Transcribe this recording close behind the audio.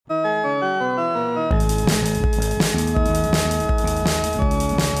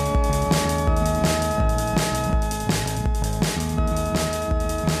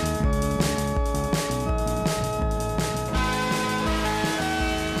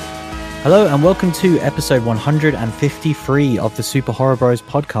Hello and welcome to episode 153 of the Super Horror Bros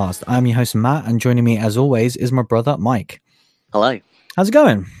podcast. I'm your host Matt, and joining me as always is my brother Mike. Hello. How's it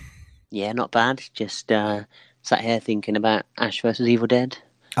going? Yeah, not bad. Just sat here thinking about Ash vs Evil Dead.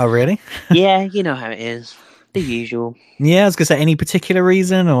 Oh, really? Yeah, you know how it is. The usual. Yeah, I was going to say, any particular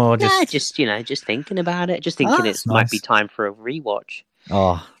reason or just... Yeah, just thinking about it. Just thinking it might be time for a rewatch.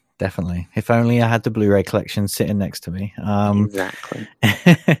 Oh, definitely. If only I had the Blu-ray collection sitting next to me. Exactly.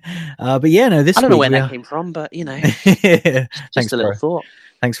 But yeah, no, this I don't know week where that came from, but, you know, Thanks, a little thought.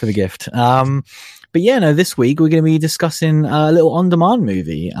 Thanks for the gift. But yeah, no, this week we're going to be discussing a little on-demand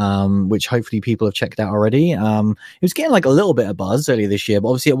movie, which hopefully people have checked out already. It was getting like a little bit of buzz earlier this year, but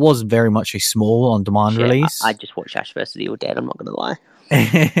obviously it was very much a small on-demand release. I just watched Ash vs Evil Dead, I'm not going to lie.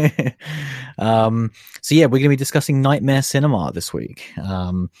 So yeah, we're going to be discussing Nightmare Cinema this week,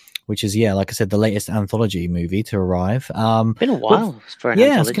 which is, yeah, like I said, the latest anthology movie to arrive. Been a while for an anthology.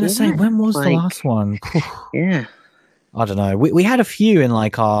 Yeah, I was going to say, when was the last one? Yeah. I don't know. We had a few in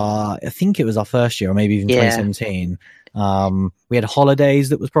like I think it was our first year or maybe even 2017. We had Holidays,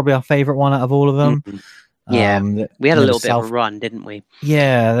 that was probably our favorite one out of all of them. Mm-hmm. Yeah, we had a little bit of a run, didn't we?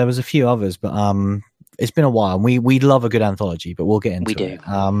 Yeah, there was a few others, but it's been a while. We love a good anthology, but we'll get into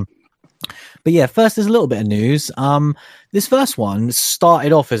it. But yeah, first there's a little bit of news. This first one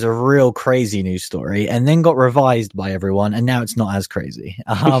started off as a real crazy news story and then got revised by everyone, and now it's not as crazy.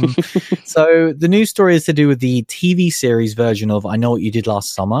 So the news story is to do with the TV series version of I Know What You Did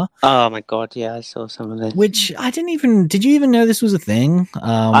Last Summer. Oh my god, yeah, I saw some of this. Which did you even know this was a thing?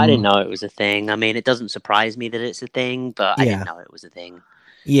 I didn't know it was a thing. I mean, it doesn't surprise me that it's a thing, but I didn't know it was a thing.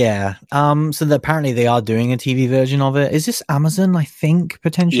 Yeah. So apparently they are doing a TV version of it. Is this Amazon, I think,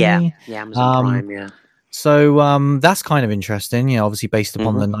 potentially? Yeah, Amazon Prime, yeah. So that's kind of interesting, obviously based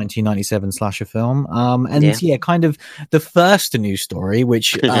upon the 1997 slasher film. Kind of the first news story,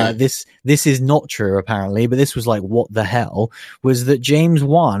 which this is not true apparently, but this was like, what the hell, was that James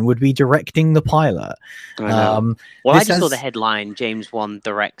Wan would be directing the pilot. I just saw the headline, James Wan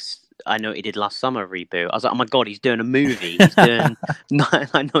directs I Know What He Did Last Summer reboot. I was like, oh my god, he's doing a movie. He's doing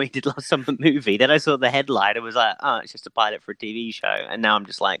I Know What He Did Last Summer movie. Then I saw the headline and was like, oh, it's just a pilot for a TV show. And now I'm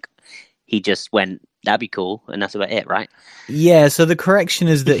just like, he just went, that'd be cool, and that's about it, right? Yeah, so the correction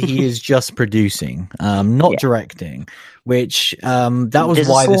is that he is just producing, not directing, which that was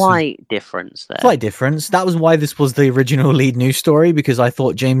why there's a slight difference there. Slight difference. That was why this was the original lead news story, because I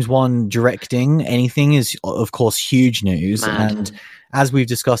thought James Wan directing anything is, of course, huge news. Mad. And as we've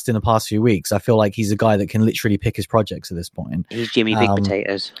discussed in the past few weeks, I feel like he's a guy that can literally pick his projects at this point. He's Jimmy Big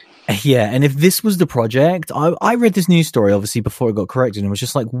Potatoes. Yeah, and if this was the project, I read this news story, obviously, before it got corrected, and was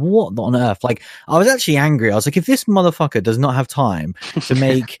just like, what on earth? Like, I was actually angry. I was like, if this motherfucker does not have time to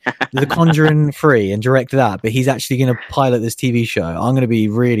make The Conjuring 3 and direct that, but he's actually going to pilot this TV show, I'm going to be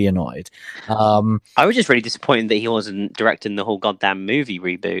really annoyed. I was just really disappointed that he wasn't directing the whole goddamn movie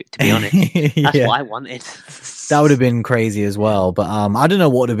reboot, to be honest. That's what I wanted. That would have been crazy as well, but I don't know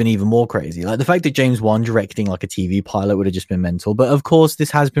what would have been even more crazy. Like the fact that James Wan directing like a TV pilot would have just been mental. But of course,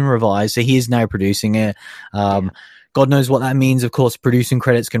 this has been revised, so he is now producing it. God knows what that means. Of course, producing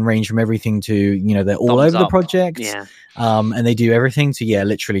credits can range from everything to, they're all over the project. Yeah. And they do everything to,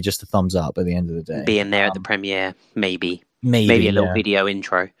 literally just a thumbs up at the end of the day. Being there at the premiere, maybe a little video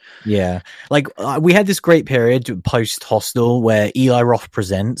intro. Yeah, like we had this great period post Hostel where Eli Roth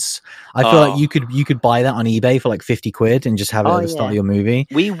presents. I feel like you could buy that on eBay for like 50 quid and just have it at the start of your movie.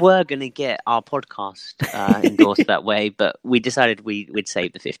 We were going to get our podcast endorsed that way, but we decided we'd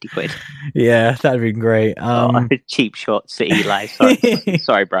save the 50 quid. Yeah, that'd be great. Cheap shots at Eli.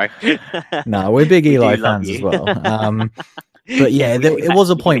 Sorry, bro. No, we're big Eli fans as well. But yeah, it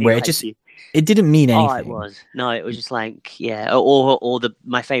was a point where it didn't mean anything. Oh, it was. No, it was just like, or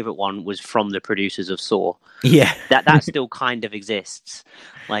my favorite one was from the producers of Saw. Yeah. That still kind of exists.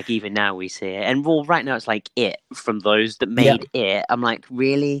 Like, even now we see it. And right now it's like It, from those that made It. I'm like,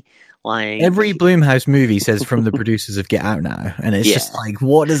 really? Like, every Blumhouse movie says from the producers of Get Out now. And it's just like,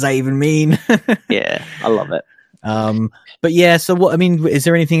 what does that even mean? Yeah, I love it. But yeah, so is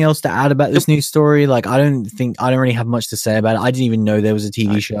there anything else to add about this news story? Like, I don't really have much to say about it. I didn't even know there was a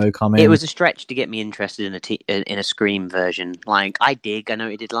TV show coming. It was a stretch to get me interested in a Scream version. Like, I know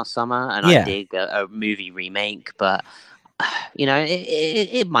it did last summer, and I dig a movie remake, but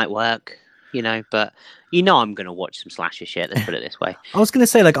it might work, but You know I'm going to watch some slasher shit, let's put it this way. I was going to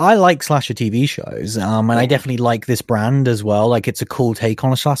say, like, I like slasher TV shows, and I definitely like this brand as well. Like, it's a cool take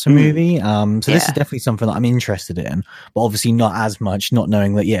on a slasher movie. So this is definitely something that I'm interested in, but obviously not as much, not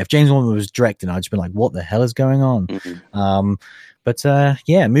knowing that, if James Wan was directing, I'd just be like, what the hell is going on? But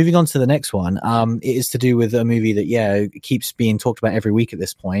moving on to the next one. It is to do with a movie that, keeps being talked about every week at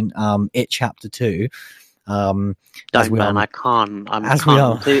this point. It Chapter 2. Don't, man, I can't.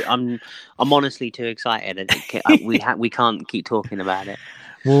 I'm honestly too excited, and we can't keep talking about it.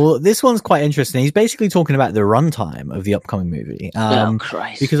 Well, this one's quite interesting. He's basically talking about the runtime of the upcoming movie.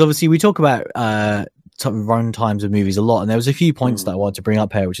 Christ! Because obviously we talk about run times of movies a lot, and there was a few points that I wanted to bring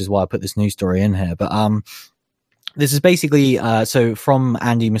up here, which is why I put this news story in here. But this is basically so from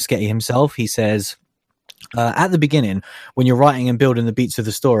Andy Muschietti himself. He says, at the beginning, when you're writing and building the beats of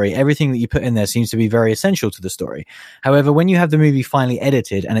the story, everything that you put in there seems to be very essential to the story. However, when you have the movie finally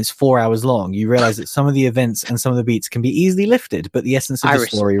edited and it's 4 hours long, you realize that some of the events and some of the beats can be easily lifted, but the essence of the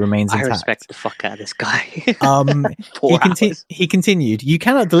story remains intact. I respect the fuck out of this guy. He continued, you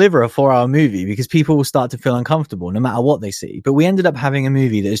cannot deliver a 4-hour movie because people will start to feel uncomfortable no matter what they see. But we ended up having a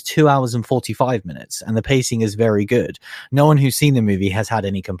movie that is 2 hours and 45 minutes, and the pacing is very good. No one who's seen the movie has had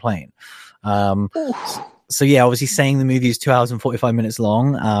any complaint. So obviously saying the movie is 2 hours and 45 minutes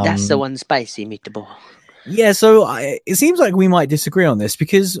long. That's the one spicy meatball. Yeah, so it seems like we might disagree on this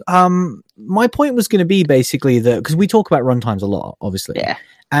because my point was going to be basically that because we talk about runtimes a lot, obviously. Yeah.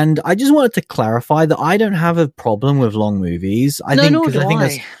 And I just wanted to clarify that I don't have a problem with long movies. I think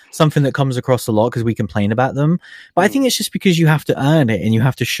that's something that comes across a lot because we complain about them. But I think it's just because you have to earn it and you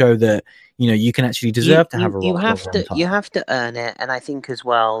have to show that you can actually deserve to have a you have to earn it, and I think as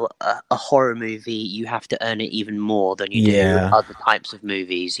well a horror movie you have to earn it even more than you do other types of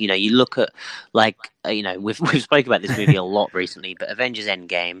movies. You look at we've spoken about this movie a lot recently, but Avengers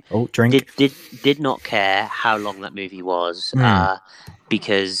Endgame did not care how long that movie was.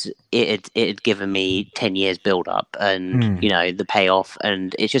 Because it had given me 10 years build up and the payoff,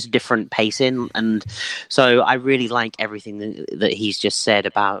 and it's just different pacing. And so I really like everything that he's just said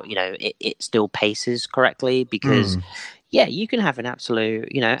about it still paces correctly because you can have an absolute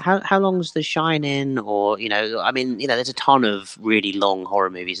how long's The Shining, or there's a ton of really long horror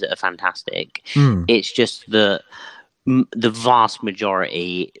movies that are fantastic. It's just the vast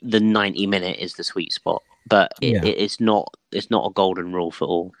majority, the 90-minute is the sweet spot. But it's not a golden rule for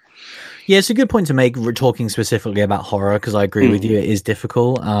all. Yeah, it's a good point to make. We're talking specifically about horror because I agree with you. It is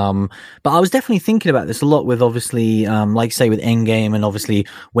difficult. But I was definitely thinking about this a lot with obviously, like say with Endgame, and obviously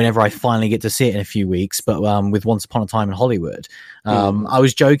whenever I finally get to see it in a few weeks. But with Once Upon a Time in Hollywood, I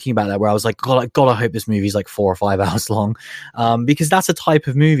was joking about that where I was like, God, I hope this movie's like 4 or 5 hours long, because that's a type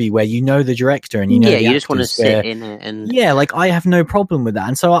of movie where the director and you just want to sit in it and like I have no problem with that.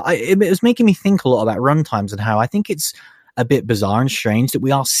 And so it was making me think a lot about runtimes and how I think it's a bit bizarre and strange that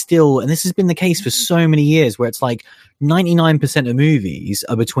we are still, and this has been the case for so many years, where it's like 99% of movies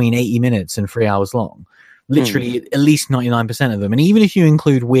are between 80 minutes and 3 hours long. Literally at least 99% of them. And even if you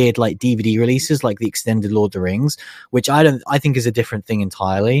include weird like DVD releases like the extended Lord of the Rings, which I think is a different thing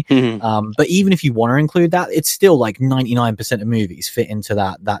entirely. But even if you want to include that, it's still like 99% of movies fit into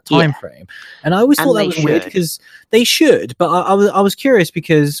that time frame. And I always thought that was weird because they should, but I was curious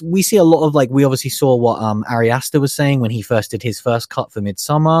because we see a lot of we obviously saw what Ari Aster was saying when he first did his first cut for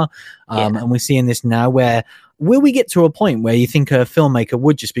Midsommar. And we're seeing this now where will we get to a point where you think a filmmaker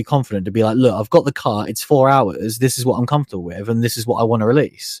would just be confident to be like, look, I've got the cut, it's 4 hours, this is what I'm comfortable with, and this is what I want to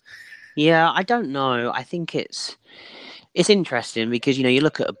release? Yeah, I don't know. I think it's interesting because, you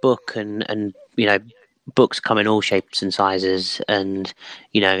look at a book and books come in all shapes and sizes, and,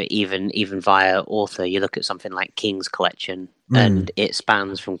 even via author, you look at something like King's Collection, and it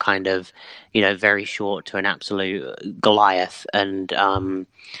spans from kind of, very short to an absolute Goliath, and,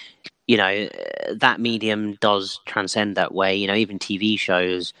 that medium does transcend that way. Even TV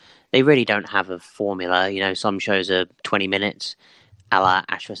shows, they really don't have a formula. Some shows are 20 minutes, a la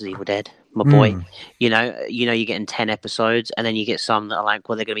Ash vs. Evil Dead, my boy. You're getting 10 episodes, and then you get some that are like,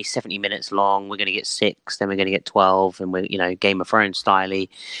 well, they're going to be 70 minutes long. We're going to get 6, then we're going to get 12, and we're, Game of Thrones style.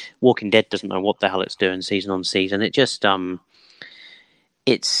 Walking Dead doesn't know what the hell it's doing season on season. It just,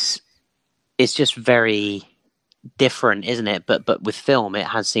 it's just very different, isn't it? But with film, it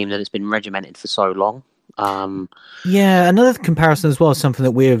has seemed that it's been regimented for so long. Yeah, another comparison as well, something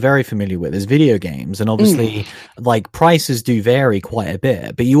that we're very familiar with is video games. And obviously, like, prices do vary quite a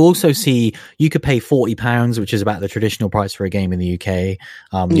bit. But you also see you could pay £40, which is about the traditional price for a game in the UK,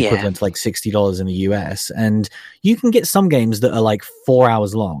 the equivalent to like $60 in the US. And you can get some games that are like 4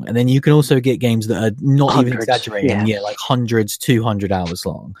 hours long. And then you can also get games that are not even exaggerating, like hundreds, 200 hours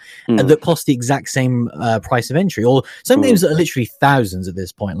long, and that cost the exact same price of entry. Or some games that are literally thousands at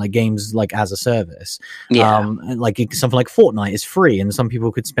this point, like games like as a service. Like something like Fortnite is free, and some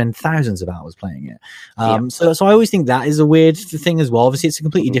people could spend thousands of hours playing it. So I always think that is a weird thing as well. Obviously, it's a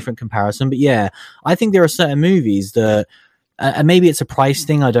completely different comparison, but yeah, I think there are certain movies that, and maybe it's a price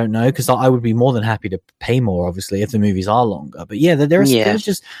thing, I don't know, because I would be more than happy to pay more, obviously, if the movies are longer. But yeah, there's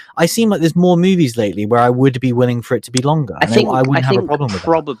just, I seem like there's more movies lately where I would be willing for it to be longer. I wouldn't have a problem with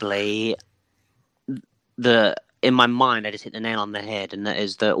probably in my mind, I just hit the nail on the head, and that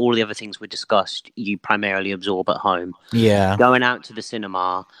is that all the other things we discussed, you primarily absorb at home. Yeah. Going out to the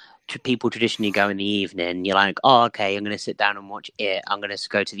cinema, people traditionally go in the evening. You're like, oh, okay, I'm going to sit down and watch it. I'm going to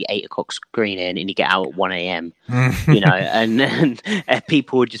go to the 8 o'clock screening, and you get out at 1 a.m. and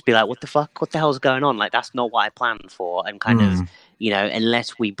people would just be like, what the fuck? What the hell's going on? Like, that's not what I planned for. And kind of,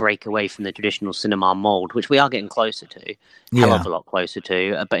 unless we break away from the traditional cinema mold, which we are getting closer to, hell of a lot closer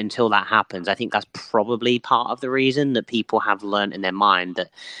to. But until that happens, I think that's probably part of the reason that people have learned in their mind that,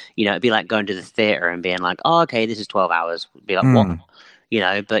 it'd be like going to the theater and being like, oh, okay, this is 12 hours. It'd be like, what?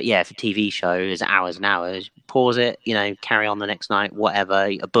 But yeah, if a TV show is hours and hours, pause it, carry on the next night, whatever,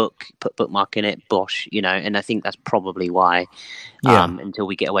 a book, put bookmark in it, bosh, and I think that's probably why, until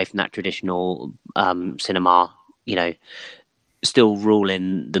we get away from that traditional cinema, still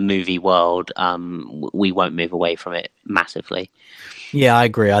ruling the movie world, we won't move away from it massively. Yeah, I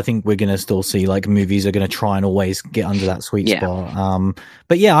agree. I think we're going to still see like movies are going to try and always get under that sweet spot.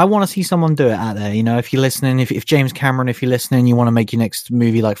 But yeah, I want to see someone do it out there. If you're listening, if James Cameron, if you're listening, you want to make your next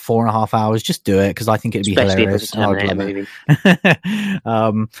movie like 4.5 hours, just do it, because I think it'd be hilarious. I would love movie.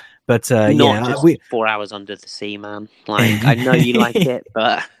 But not just 4 hours under the sea, man. Like, I know you like it,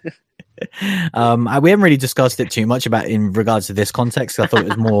 but. We haven't really discussed it too much about in regards to this context. I thought it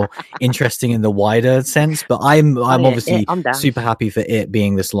was more interesting in the wider sense, but I'm obviously super happy for it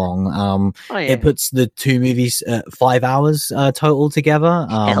being this long. It puts the two movies 5 hours total together.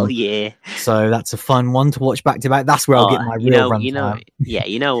 Hell yeah! So that's a fun one to watch back to back. That's where I'll get my real run time. Yeah,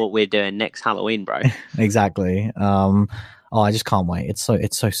 you know what we're doing next Halloween, bro. Exactly. I just can't wait. It's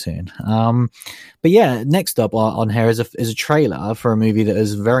so soon. But yeah, next up on here is a trailer for a movie that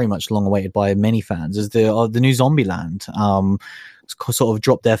is very much long awaited by many fans. Is the new Zombieland. Sort of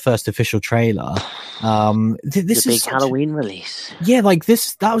dropped their first official trailer. This is big Halloween release. Yeah, like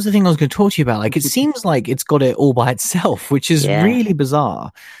this. That was the thing I was going to talk to you about. Like, it seems like it's got it all by itself, which is really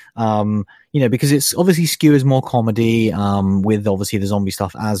bizarre. Because it's obviously skews more comedy, with obviously the zombie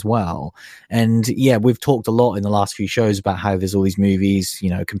stuff as well. And yeah, we've talked a lot in the last few shows about how there's all these movies,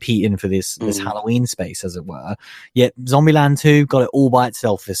 competing for this Halloween space, as it were. Yet Zombieland 2 got it all by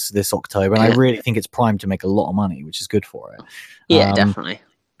itself this October, and I really think it's primed to make a lot of money, which is good for it. Yeah, definitely.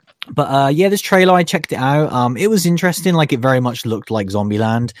 But this trailer, I checked it out. It was interesting. Like, it very much looked like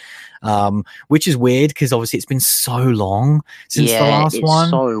Zombieland, which is weird because obviously it's been so long since the last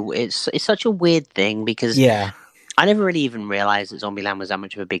one. It's such a weird thing because I never really even realized that Zombieland was that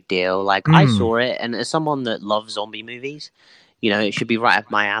much of a big deal. Like, I saw it, and as someone that loves zombie movies, it should be right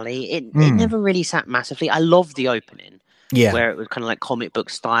up my alley. It never really sat massively. I loved the opening. Yeah, where it was kind of like comic book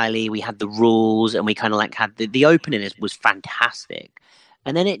styley. We had the rules, and we kind of like had the opening was fantastic.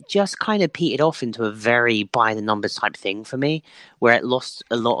 And then it just kind of petered off into a very by the numbers type thing for me, where it lost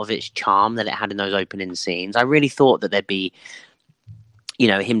a lot of its charm that it had in those opening scenes. I really thought that there'd be,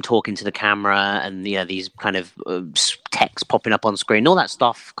 him talking to the camera and, these kind of text popping up on screen, all that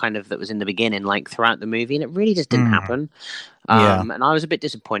stuff kind of that was in the beginning, like throughout the movie. And it really just didn't happen. And I was a bit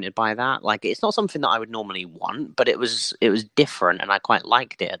disappointed by that. Like, it's not something that I would normally want, but it was different, and I quite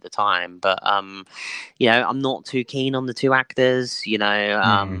liked it at the time. But I'm not too keen on the two actors.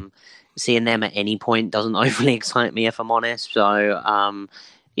 Seeing them at any point doesn't overly excite me, if I'm honest. So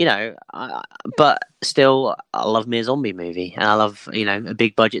but still, I love me a zombie movie, and I love a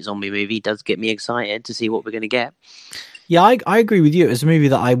big budget zombie movie does get me excited to see what we're going to get. Yeah, I agree with you. It's a movie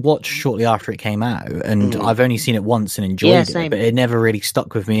that I watched shortly after it came out, and I've only seen it once and enjoyed it, but it never really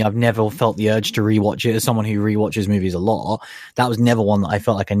stuck with me. I've never felt the urge to rewatch it. As someone who rewatches movies a lot, that was never one that I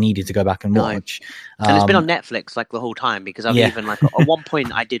felt like I needed to go back and watch. And it's been on Netflix like the whole time, because I've even like at one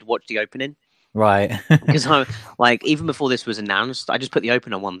point I did watch the opening, Right. Because I'm like, even before this was announced, I just put the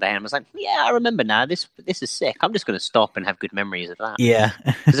opener one day and I was like, yeah, I remember now. This is sick. I'm just going to stop and have good memories of that. Yeah.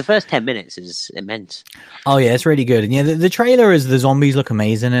 Because the first 10 minutes is immense. Oh yeah, it's really good. And yeah, the trailer is the zombies look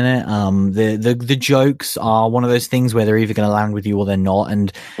amazing in it. The jokes are one of those things where they're either going to land with you or they're not.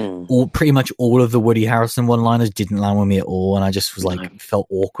 And pretty much all of the Woody Harrelson one-liners didn't land with me at all, and I just was like felt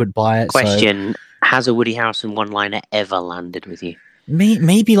awkward by it. Question: has a Woody Harrelson one-liner ever landed with you?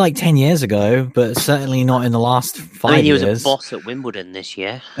 Maybe like 10 years ago, but certainly not in the last 5 years. He was a boss at Wimbledon this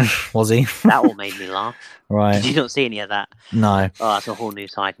year. Was he? That all made me laugh. Right. Did you not see any of that? No. Oh, that's a whole new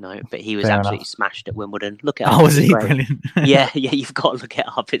side note. But he was absolutely smashed at Wimbledon. Look at it. Oh, was he? Brilliant. Yeah, you've got to look it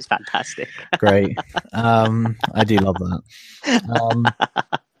up. It's fantastic. Great. I do love that.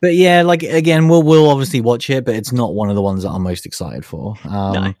 But yeah, like again, we'll obviously watch it, but it's not one of the ones that I'm most excited for.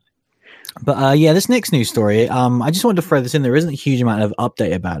 No. But yeah, this next news story, I just wanted to throw this in. There isn't a huge amount of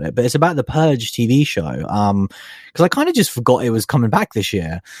update about it, but it's about the Purge TV show. Because I kind of just forgot it was coming back this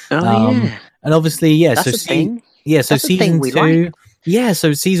year. Yeah. And obviously, yeah. That's So season 2. Like. Yeah,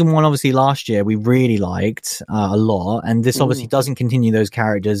 so season 1, obviously last year we really liked a lot, and this obviously doesn't continue those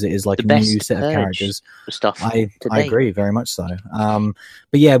characters. It is like a new set of characters. Stuff. I agree very much so.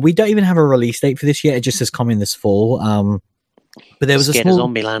 But yeah, we don't even have a release date for this yet. It just says coming this fall. But there was a small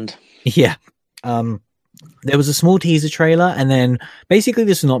Zombieland. Yeah. There was a small teaser trailer and then basically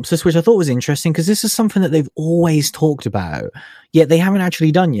the synopsis, which I thought was interesting because this is something that they've always talked about, yet they haven't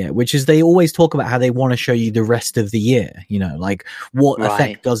actually done yet, which is they always talk about how they want to show you the rest of the year, you know, like what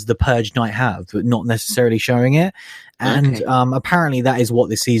effect does the Purge night have, but not necessarily showing it. And apparently that is what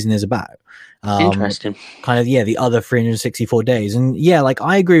this season is about. Interesting. Kind of, yeah, the other 364 days. And yeah, like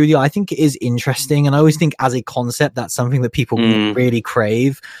I agree with you. I think it is interesting. And I always think as a concept, that's something that people really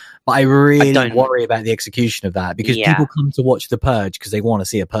crave. But I really worry about the execution of that because people come to watch The Purge because they want to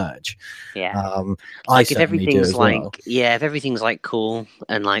see a purge. Yeah. Like if everything's if everything's like cool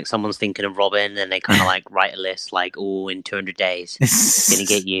and like someone's thinking of Robin and they kind of like write a list like, oh, in 200 days, it's going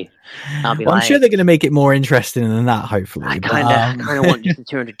to get you. I'll be I'm sure they're going to make it more interesting than that, hopefully. I kind of want just the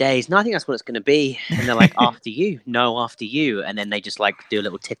 200 days. No, I think that's what it's going to be. And they're like, after you. And then they just like do a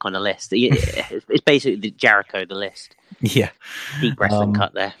little tick on a list. It's basically the Jericho, the list. Yeah. Deep wrestling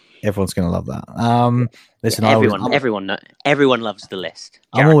cut there. Everyone's going to love that. Listen, everyone loves the list.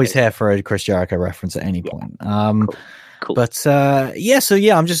 Jericho. I'm always here for a Chris Jericho reference at any point. Cool. But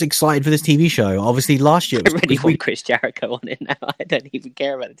I'm just excited for this TV show. Obviously, last year I really want Chris Jericho on it now. I don't even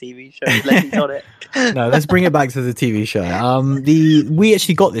care about the TV show. Let's on it. No, let's bring it back to the TV show. We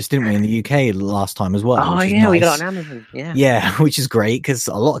actually got this, didn't we, in the UK last time as well? Oh yeah, nice. We got it on Amazon. Yeah, which is great because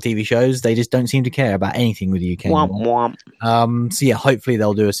a lot of TV shows they just don't seem to care about anything with the UK. Womp womp. So yeah, hopefully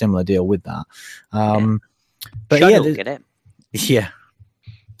they'll do a similar deal with that. But Shudder will get it. Yeah.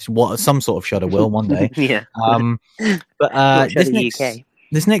 What some sort of Shudder will one day. Yeah. But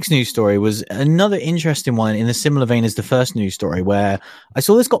this next news story was another interesting one in a similar vein as the first news story, where I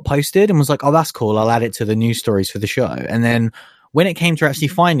saw this got posted and was like, "Oh, that's cool. I'll add it to the news stories for the show." And then when it came to actually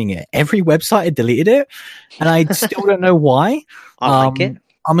finding it, every website had deleted it, and I still don't know why. I like it.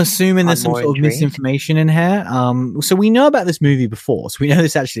 I'm assuming there's some sort of misinformation in here. So we know about this movie before, so we know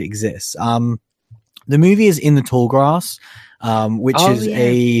this actually exists. The movie is In the Tall Grass. Which is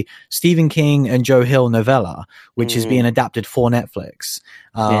a Stephen King and Joe Hill novella, which is being adapted for Netflix,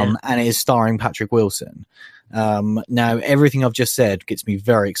 and it is starring Patrick Wilson. Now, everything I've just said gets me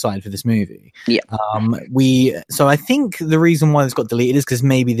very excited for this movie. Yeah. So I think the reason why this got deleted is because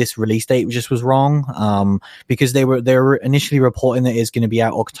maybe this release date just was wrong. Because they were initially reporting that it's going to be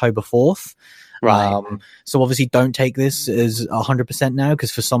out October 4th. Right. So obviously don't take this as 100% now,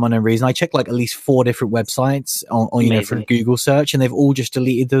 because for some unknown reason I checked like at least 4 different websites on for Google search, and they've all just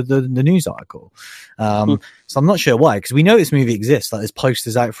deleted the news article. So I'm not sure why, because we know this movie exists. Like there's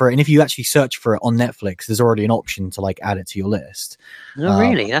posters out for it, and if you actually search for it on Netflix, there's already an option to like add it to your list. Oh,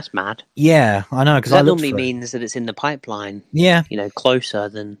 really? That's mad. Yeah, I know, because that normally means that it's in the pipeline. Yeah, closer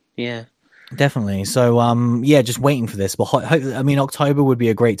than Definitely. So, just waiting for this. But October would be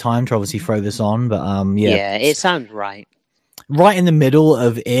a great time to obviously throw this on. But yeah, it sounds right. Right in the middle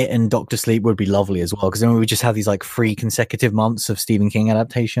of it and Doctor Sleep would be lovely as well, because then we would just have these like 3 consecutive months of Stephen King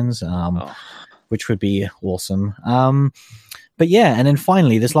adaptations, which would be awesome. But yeah, and then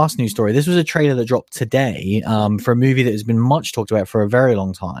finally, this last news story. This was a trailer that dropped today for a movie that has been much talked about for a very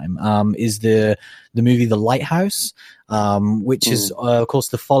long time. Is the movie The Lighthouse, which is of course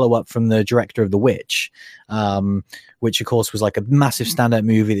the follow up from the director of The Witch, which of course was like a massive standout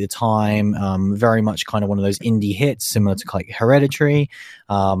movie at the time. Very much kind of one of those indie hits, similar to like Hereditary,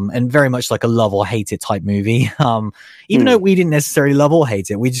 and very much like a love or hate it type movie. Even though we didn't necessarily love or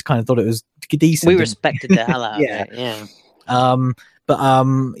hate it, we just kind of thought it was decent. We respected the hell out of it. Yeah.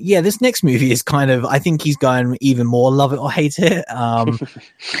 But this next movie is kind of, I think he's going even more love it or hate it, and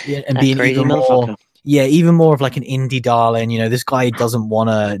being even more, even more of like an indie darling. You know, this guy doesn't want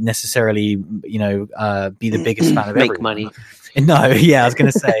to necessarily, be the biggest fan of make everyone. money. No, I was going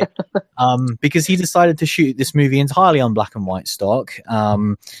to say, because he decided to shoot this movie entirely on black and white stock.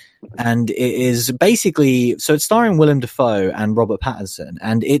 And it is basically, so it's starring Willem Dafoe and Robert Pattinson.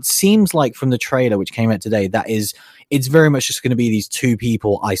 And it seems like from the trailer, which came out today, it's very much just going to be these two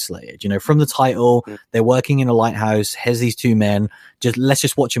people isolated. You know, from the title, they're working in a lighthouse. Here's these two men. Let's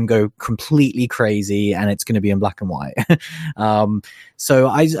just watch them go completely crazy, and it's going to be in black and white. So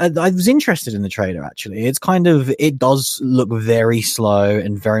I was interested in the trailer. Actually, it does look very slow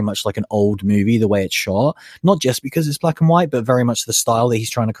and very much like an old movie the way it's shot. Not just because it's black and white, but very much the style that he's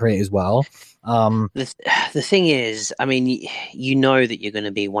trying to create as well. The thing is, I mean, you know that you're going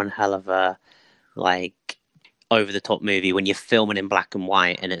to be one hell of a like over the top movie when you're filming in black and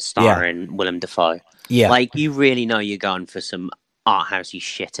white and it's starring Willem Dafoe. Yeah, like you really know you're going for some art housey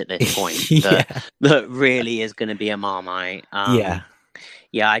shit at this point that really is going to be a Marmite.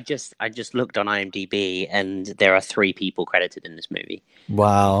 I just looked on IMDb and there are 3 people credited in this movie.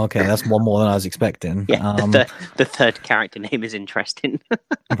 Wow, okay, that's one more than I was expecting. Yeah, the third character name is interesting.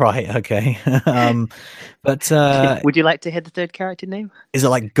 Right, okay. But would you like to hear the third character name? Is it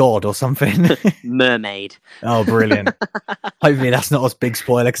like God or something? Mermaid. Oh, brilliant. Hopefully that's not a big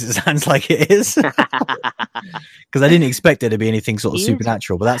spoiler because it sounds like it is. Because I didn't expect it to be anything sort of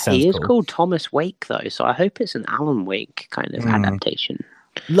supernatural, but that sounds cool. He is called Thomas Wake, though, so I hope it's an Alan Wake kind of adaptation.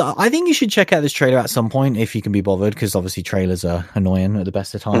 Look, I think you should check out this trailer at some point if you can be bothered, because obviously trailers are annoying at the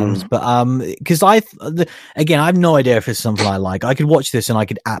best of times. But because I have no idea if it's something I like. I could watch this and I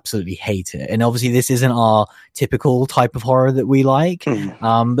could absolutely hate it. And obviously this isn't our typical type of horror that we like.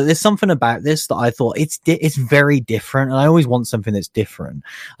 But there's something about this that I thought it's very different, and I always want something that's different.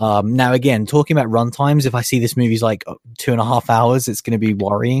 Now again, talking about runtimes, if I see this movie's like 2.5 hours, it's going to be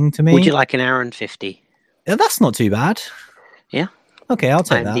worrying to me. Would you like an hour and 50? Yeah, that's not too bad. Yeah. Okay, I'll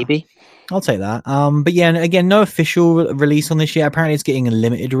take IMDb. I'll take that. But yeah, and again, no official release on this yet. Apparently it's getting a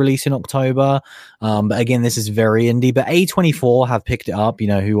limited release in October. But again, this is very indie. But A24 have picked it up, you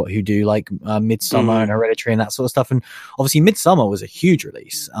know, who do like Midsommar and Hereditary and that sort of stuff. And obviously Midsommar was a huge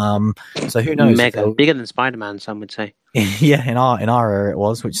release. So who knows? Mega. Bigger than Spider-Man, some would say. Yeah, in our area it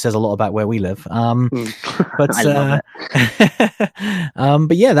was, which says a lot about where we live. But I love it.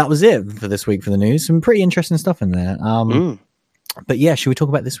 But yeah, that was it for this week for the news. Some pretty interesting stuff in there. But yeah, should we talk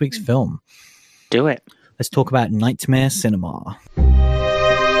about this week's film? Do it. Let's talk about Nightmare Cinema.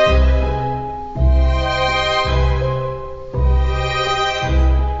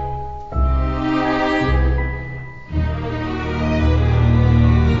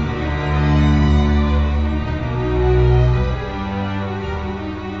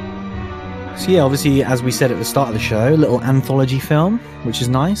 So yeah, obviously, as we said at the start of the show, a little anthology film, which is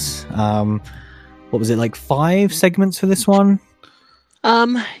nice. What was it, like 5 segments for this one?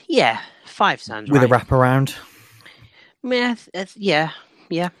 Yeah, 5 sounds with right. With a wraparound?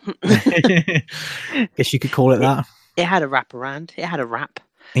 Yeah. Guess you could call it that. It had a wraparound. It had a wrap.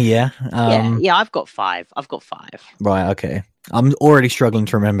 Yeah. Yeah, I've got 5. Right, okay. I'm already struggling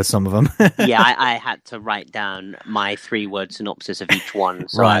to remember some of them. Yeah, I had to write down my 3-word synopsis of each one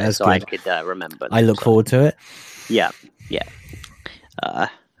so, right, I could remember them. I look forward to it. Yeah. I'll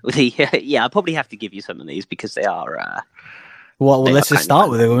probably have to give you some of these because they are... well, let's just start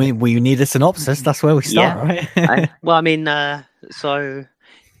with it. I mean, we need a synopsis. That's where we start, right? So...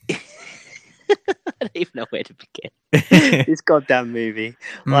 I don't even know where to begin. This goddamn movie.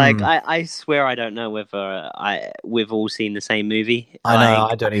 Like, I swear I don't know whether we've all seen the same movie. I know.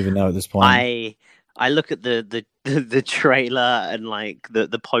 I don't even know at this point. I look at the trailer and like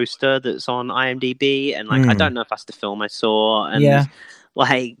the poster that's on IMDb, and like I don't know if that's the film I saw. And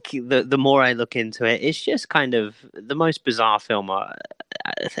like the more I look into it, it's just kind of the most bizarre film. I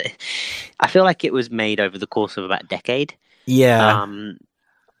feel like it was made over the course of about a decade. Yeah.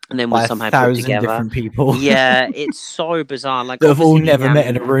 and then was somehow put together. Different people. Yeah, it's so bizarre. Like they've all never met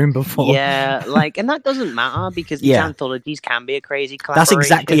in a room before. Yeah, like, and that doesn't matter because these anthologies can be a crazy collaboration. That's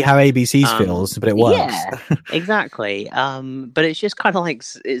exactly how ABC's feels, but it works. Yeah, exactly. But it's just kind of like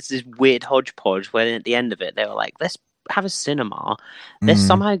it's this weird hodgepodge where at the end of it they were like, let's have a cinema. Let's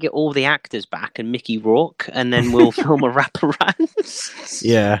somehow get all the actors back and Mickey Rourke, and then we'll film a wraparound.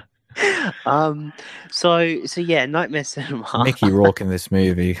 Yeah. So yeah, Nightmare Cinema. Mickey Rourke in this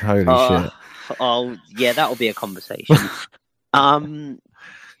movie, holy shit. Oh yeah, that'll be a conversation.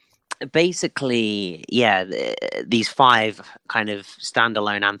 Basically, yeah, these 5 kind of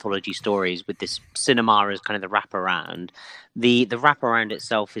standalone anthology stories with this cinema as kind of the wraparound. The wraparound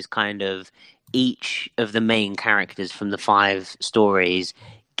itself is kind of each of the main characters from the 5 stories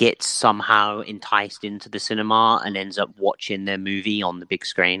gets somehow enticed into the cinema and ends up watching their movie on the big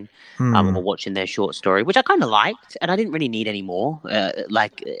screen, or watching their short story, which I kind of liked, and I didn't really need any more.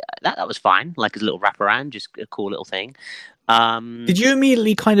 That was fine, like as a little wraparound, just a cool little thing. Did you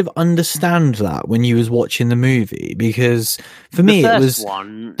immediately kind of understand that when you was watching the movie? Because for me,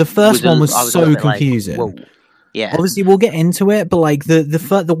 the first one was so confusing. Like, yeah, obviously we'll get into it, but like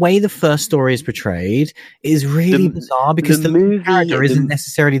the way the first story is portrayed is really bizarre because the movie character isn't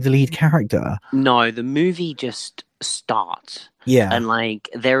necessarily the lead character. No, the movie just starts. Yeah, and like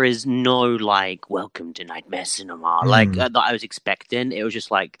there is no like welcome to Nightmare Cinema like that I was expecting. It was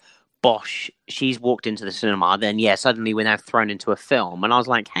just like, bosh, she's walked into the cinema. Then suddenly we're now thrown into a film, and I was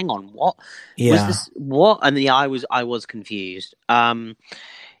like, hang on, what? Yeah, was this what? And I was confused. So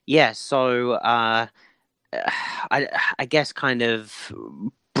I guess kind of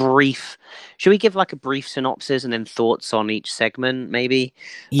brief. Should we give like a brief synopsis and then thoughts on each segment, maybe?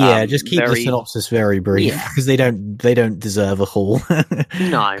 Yeah, just keep the synopsis very brief because they don't deserve a whole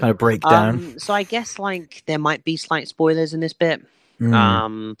kind of breakdown. So I guess like there might be slight spoilers in this bit.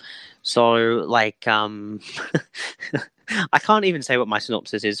 So like I can't even say what my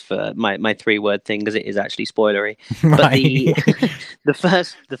synopsis is for my 3-word thing because it is actually spoilery. Right. But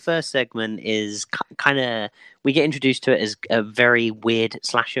the first segment is kind of, we get introduced to it as a very weird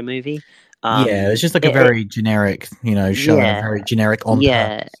slasher movie. It's just like a very generic, show, a very generic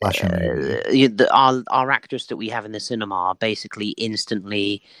slasher movie. Our actress that we have in the cinema basically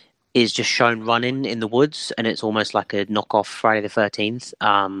instantly is just shown running in the woods, and it's almost like a knockoff Friday the 13th.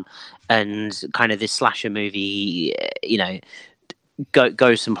 And kind of this slasher movie,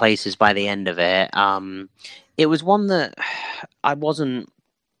 goes some places by the end of it. It was one that I wasn't.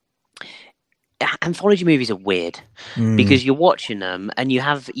 Anthology movies are weird because you're watching them and you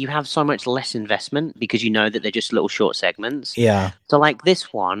have so much less investment because you know that they're just little short segments. Yeah. So like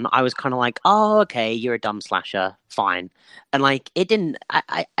this one, I was kind of like, oh, okay, you're a dumb slasher, fine. And like it didn't,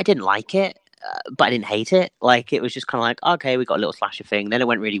 I didn't like it, but I didn't hate it. Like it was just kind of like, okay, we got a little slasher thing. Then it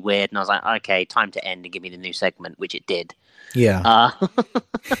went really weird, and I was like, okay, time to end and give me the new segment, which it did. Yeah.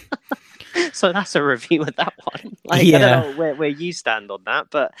 So that's a review of that one. Like, I don't know where you stand on that,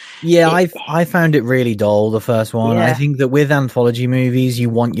 but I found it really dull, the first one. I think that with anthology movies, you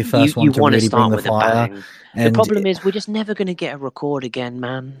want your first one to really bring the fire. And the problem is we're just never going to get a record again,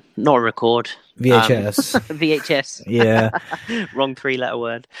 man. Not a record. VHS. VHS. Yeah. Wrong 3-letter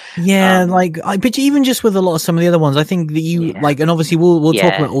word. Yeah, but even just with some of the other ones, I think that you like, and obviously we'll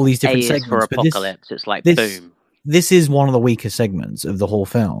talk about all these different segments. For Apocalypse, it's like boom. This is one of the weaker segments of the whole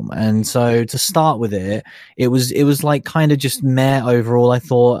film, and so to start with it was like kind of just meh overall. I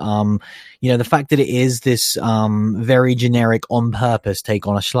thought, the fact that it is this very generic on purpose take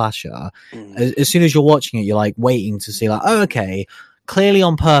on a slasher. As soon as you're watching it, you're like waiting to see like, oh, okay, clearly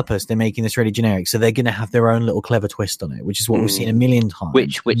on purpose they're making this really generic, so they're going to have their own little clever twist on it, which is what we've seen a million times.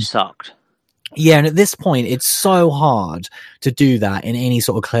 Which sucked. Yeah, and at this point, it's so hard to do that in any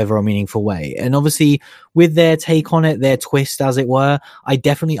sort of clever or meaningful way. And obviously, with their take on it, their twist, as it were, I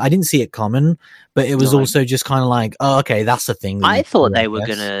didn't see it coming, but it was also just kind of like, oh, okay, that's the thing. I thought they were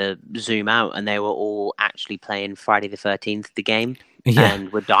going to zoom out and they were all actually playing Friday the 13th, the game, and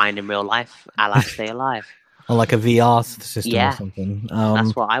were dying in real life, a la Stay Alive. Or like a VR system or something.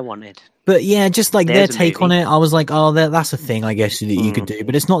 That's what I wanted. But yeah, just like their take on it, I was like, oh, that's a thing, I guess, that you could do.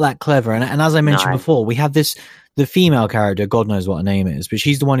 But it's not that clever. And as I mentioned before, we have the female character, God knows what her name is, but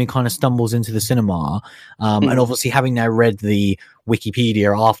she's the one who kind of stumbles into the cinema. And obviously, having now read the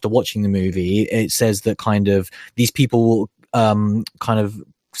Wikipedia after watching the movie, it says that kind of these people kind of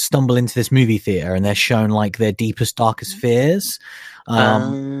stumble into this movie theater and they're shown like their deepest, darkest fears.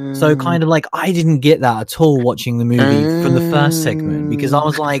 So kind of like I didn't get that at all watching the movie from the first segment, because I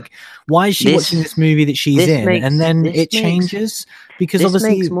was like, why is she watching this movie that she's in? And then it changes, because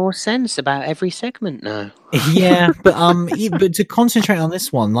obviously makes more sense about every segment now. Yeah, but to concentrate on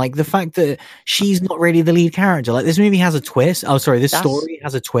this one, like the fact that she's not really the lead character, like this movie has a twist. Oh, sorry, this story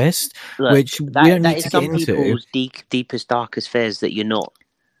has a twist, which we don't need to get into. Some people's deepest, darkest fears that you're not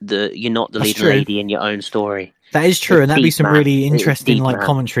the lead lady in your own story. That is true, and that'd be some really interesting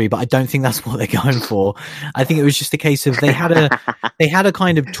commentary, but I don't think that's what they're going for. I think it was just a case of they had a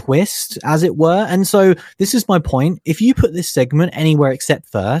kind of twist, as it were. And so this is my point. If you put this segment anywhere except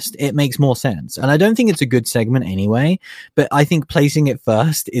first, it makes more sense. And I don't think it's a good segment anyway, but I think placing it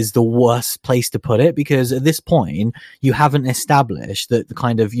first is the worst place to put it, because at this point you haven't established that the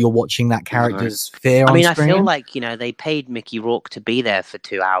kind of you're watching that character's fear on screen. I feel like, they paid Mickey Rourke to be there for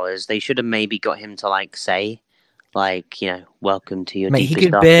 2 hours. They should have maybe got him to say, welcome to your deepest, he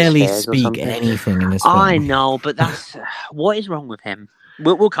could barely speak anything in this film. I know, but that's what is wrong with him.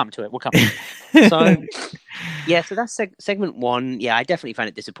 We'll come to it. So so that's segment one. Yeah, I definitely found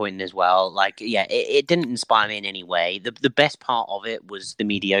it disappointing as well. It didn't inspire me in any way. The best part of it was the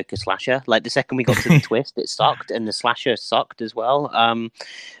mediocre slasher. Like the second we got to the twist, it sucked, and the slasher sucked as well.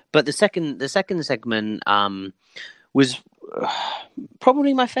 But the second segment was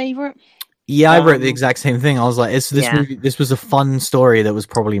probably my favorite. Yeah, I wrote the exact same thing. I was like, this was a fun story that was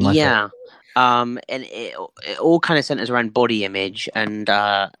probably my favorite. And it all kind of centers around body image, and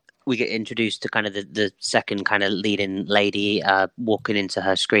we get introduced to kind of the second kind of leading lady walking into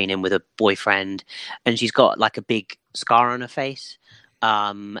her screening with a boyfriend, and she's got like a big scar on her face,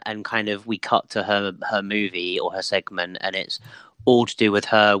 and kind of we cut to her movie or her segment, and it's all to do with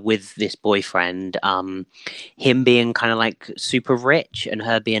her with this boyfriend, him being kind of like super rich and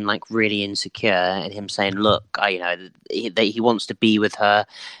her being like really insecure, and him saying, look, he wants to be with her,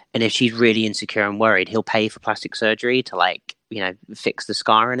 and if she's really insecure and worried, he'll pay for plastic surgery to fix the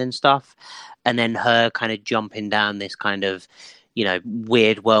scarring and stuff. And then her kind of jumping down this kind of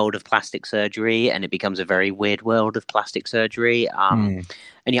weird world of plastic surgery, and it becomes a very weird world of plastic surgery.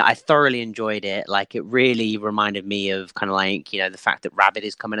 And I thoroughly enjoyed it. Like, it really reminded me of kind of the fact that Rabid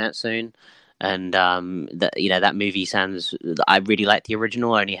is coming out soon. And that movie sounds. I really like the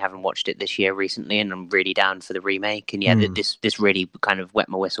original. I only haven't watched it this year recently, and I'm really down for the remake. And this really kind of wet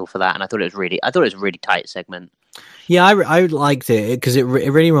my whistle for that. And I thought it was a really tight segment. Yeah, I liked it because it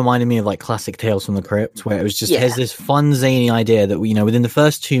really reminded me of like classic Tales from the Crypt, where it was just has this fun zany idea that within the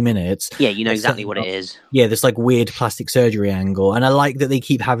first 2 minutes, exactly what it is. Yeah, this like weird plastic surgery angle, and I like that they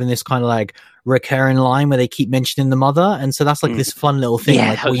keep having this kind of like recurring line where they keep mentioning the mother, and so that's like this fun little thing.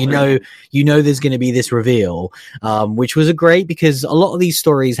 There's going to be this reveal, which was great because a lot of these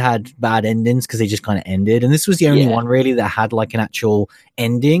stories had bad endings because they just kind of ended, and this was the only one really that had like an actual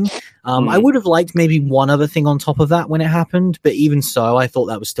ending. I would have liked maybe one other thing on top of that when it happened, but even so, I thought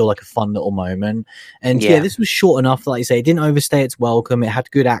that was still like a fun little moment. And this was short enough, like you say, it didn't overstay its welcome. It had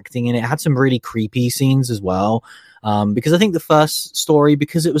good acting in it. It had some really creepy scenes as well. Because I think the first story,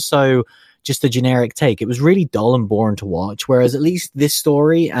 because it was so just a generic take, it was really dull and boring to watch, whereas at least this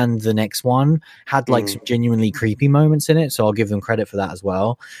story and the next one had like some genuinely creepy moments in it, so I'll give them credit for that as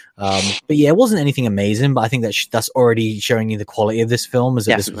well. But yeah, it wasn't anything amazing, but I think that's already showing you the quality of this film, as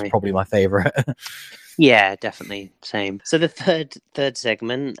this was probably my favorite. Yeah, definitely, same. So the third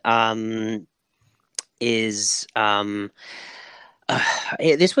segment is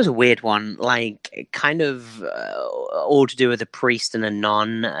this was a weird one, like kind of all to do with a priest and a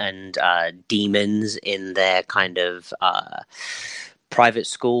nun and demons in their kind of private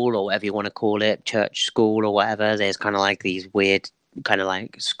school, or whatever you want to call it, church school or whatever. There's kind of like these weird kind of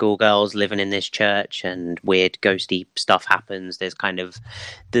like schoolgirls living in this church, and weird ghosty stuff happens. There's kind of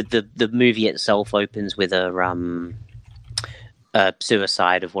the movie itself opens with a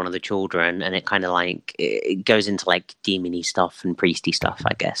suicide of one of the children, and it kind of like it goes into like demony stuff and priesty stuff,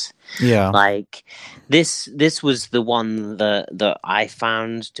 I guess. Yeah, like this was the one that I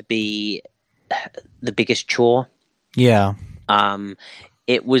found to be the biggest chore. Yeah.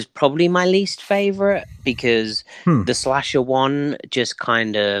 It was probably my least favorite because the slasher one just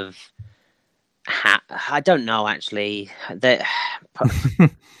kind of I don't know, actually.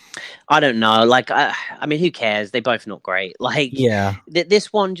 I don't know. Like, I mean, who cares? They both not great. Like, yeah,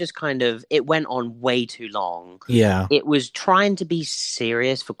 this one just kind of, it went on way too long. Yeah, it was trying to be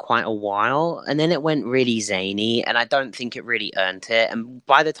serious for quite a while, and then it went really zany, and I don't think it really earned it. And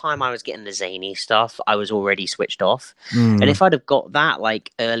by the time I was getting the zany stuff, I was already switched off. And if I'd have got that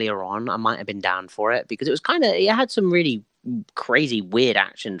like earlier on, I might have been down for it, because it was kind of, it had some really crazy weird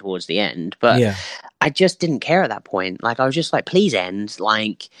action towards the end, but I just didn't care at that point. Like, I was just like, please end.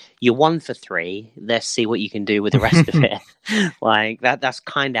 Like, you're 1 for 3. Let's see what you can do with the rest of it. Like, that's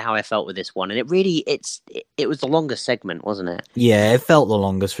kind of how I felt with this one. And it really, it was the longest segment, wasn't it? Yeah, it felt the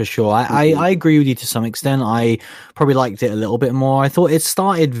longest for sure. I agree with you to some extent. I probably liked it a little bit more. I thought it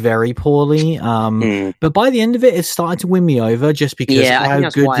started very poorly, but by the end of it, it started to win me over just because of how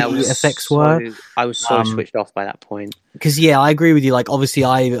good the effects were. I was so switched off by that point. Because I agree with you. Like, obviously,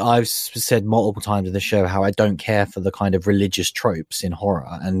 I've said multiple times in the show how I don't care for the kind of religious tropes in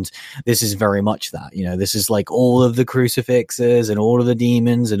horror, and this is very much that. You know, this is like all of the crucifixes and all of the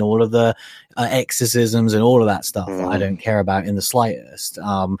demons and all of the exorcisms and all of that stuff that I don't care about in the slightest.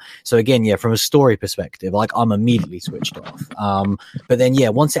 So again, from a story perspective, like, I'm immediately switched off. But then,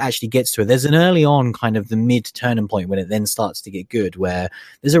 once it actually gets to it, there's an early on kind of the mid turning point when it then starts to get good, where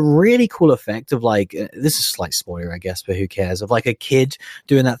there's a really cool effect of, like, this is a slight spoiler, I guess, but who cares, of like a kid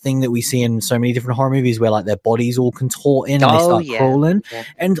doing that thing that we see in so many different horror movies where like their bodies all contort in and they start crawling.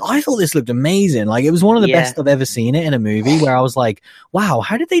 And I thought this looked amazing. Like, it was one of the best I've ever seen it in a movie, where I was like, wow,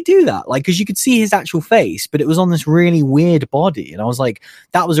 how did they do that? Like, because you could see his actual face, but it was on this really weird body, and I was like,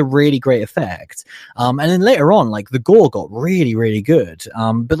 that was a really great effect. And then later on, like, the gore got really, really good.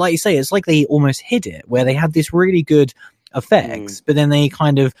 But like you say, it's like they almost hid it, where they had this really good effects, but then they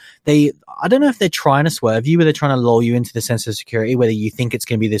I don't know if they're trying to swerve you, but they're trying to lull you into the sense of security, whether you think it's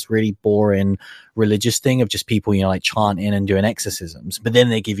going to be this really boring religious thing of just people, you know, like chanting and doing exorcisms, but then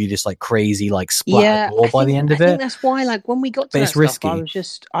they give you this like crazy like splatter gore by the end of it. I think that's why, like, when we got to that stuff, risky.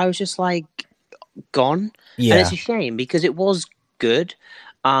 I was just like gone. And it's a shame because it was good.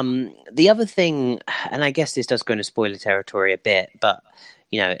 The other thing, and I guess this does go into spoiler territory a bit, but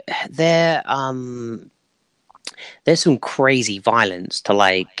you know, there's some crazy violence to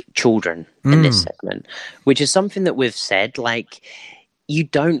like children in this segment, which is something that we've said, like, you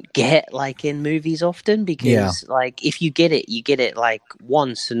don't get like in movies often, because like if you get it like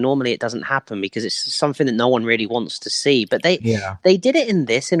once, and normally it doesn't happen because it's something that no one really wants to see. But they did it in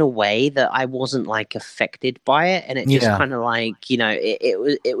this in a way that I wasn't like affected by it, and it just kind of like, you know,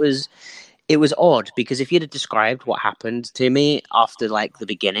 it was odd, because if you'd have described what happened to me after like the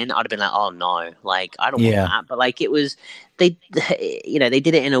beginning, I'd have been like, oh no, like I don't want that. But like it was, they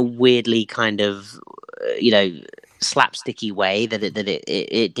did it in a weirdly kind of, slapsticky way that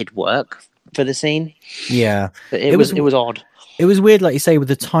it did work for the scene. Yeah, but it was odd. It was weird, like you say, with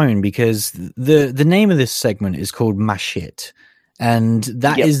the tone, because the name of this segment is called Mashit. And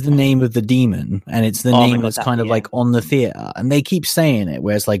that is the name of the demon, and it's the name that's kind of like on the theater, and they keep saying it,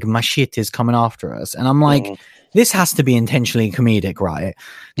 where it's like, my shit is coming after us. And I'm like, this has to be intentionally comedic, right?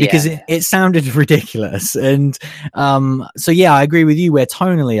 Because it sounded ridiculous. And so I agree with you, where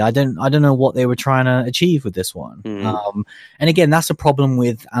tonally I don't know what they were trying to achieve with this one. And again, that's a problem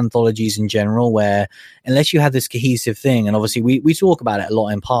with anthologies in general, where unless you have this cohesive thing, and obviously we talk about it a lot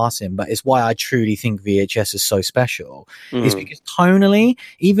in passing, but it's why I truly think VHS is so special, is because tonally,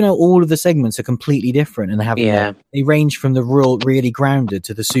 even though all of the segments are completely different and have they range from the really grounded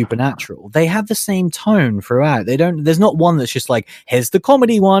to the supernatural, they have the same tone throughout. There's not one that's just like, here's the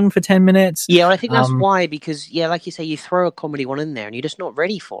comedy one for 10 minutes. Yeah, I think that's why, because like you say, you throw a comedy one in there and you're just not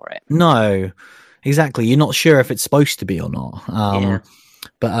ready for it. No, exactly. You're not sure if it's supposed to be or not.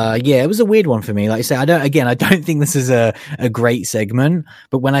 But it was a weird one for me. Like I say, I don't think this is a great segment,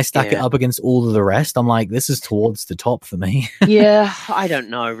 but when I stack it up against all of the rest, I'm like, this is towards the top for me. I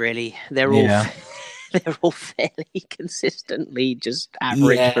don't know, really. They're all fairly consistently just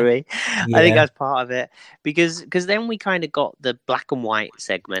average for me. I think that's part of it, because then we kind of got the black and white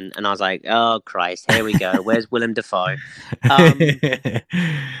segment, and I was like, oh Christ, here we go. Where's Willem Dafoe? And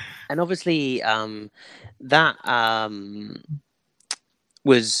obviously that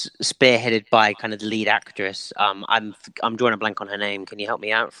was spearheaded by kind of the lead actress. I'm drawing a blank on her name. Can you help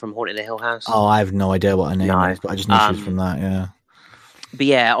me out, from Haunting the Hill House? Oh, I have no idea what her name is, but I just knew she was from that. But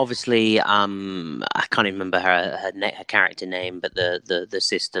obviously, I can't even remember her character name, but the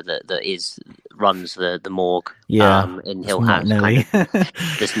sister that runs the morgue in Hill House.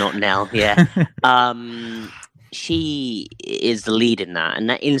 That's not Nell. She is the lead in that, and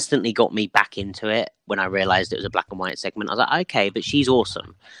that instantly got me back into it when I realized it was a black and white segment. I was like, okay, but she's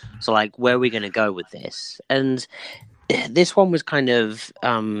awesome. So like, where are we going to go with this? And this one was kind of,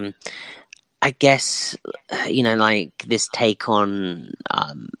 I guess, like this take on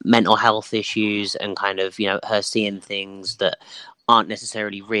mental health issues, and kind of, her seeing things that aren't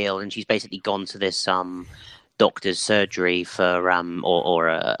necessarily real. And she's basically gone to this doctor's surgery for a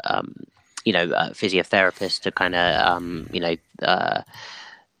physiotherapist to kind of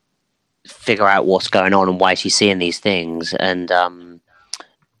figure out what's going on and why she's seeing these things. And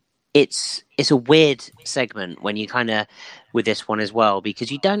it's a weird segment when you kind of with this one as well,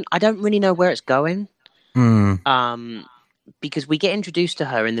 because I don't really know where it's going. Because we get introduced to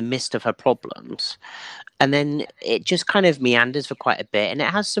her in the midst of her problems, and then it just kind of meanders for quite a bit, and it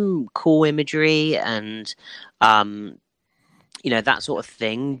has some cool imagery and that sort of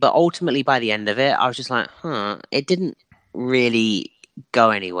thing. But ultimately, by the end of it, I was just like, it didn't really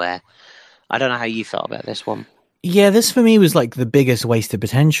go anywhere. I don't know how you felt about this one. Yeah, this for me was like the biggest wasted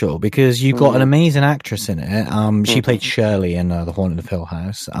potential, because you got an amazing actress in it. She played Shirley in The Haunted of Hill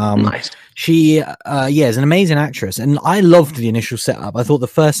House. Nice. She, is an amazing actress, and I loved the initial setup. I thought the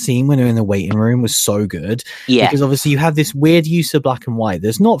first scene when they're in the waiting room was so good. Yeah, because obviously you have this weird use of black and white.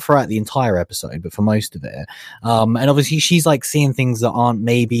 There's not throughout the entire episode, but for most of it. And obviously she's like seeing things that aren't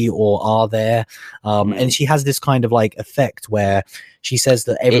maybe or are there. And she has this kind of like effect where she says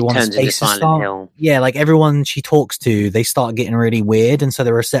that everyone's faces start, like everyone she talks to, they start getting really weird, and so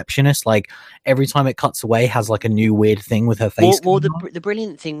the receptionist, like every time it cuts away, has like a new weird thing with her face. Well, the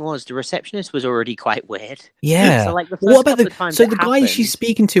brilliant thing was the receptionist was already quite weird. Yeah. So like what about the guy she's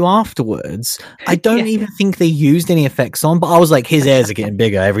speaking to afterwards? I don't even think they used any effects on, but I was like, his ears are getting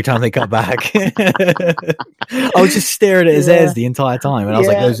bigger every time they cut back. I was just staring at his ears the entire time, and I was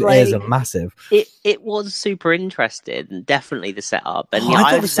like, those ears are massive. It was super interesting, definitely the setup. And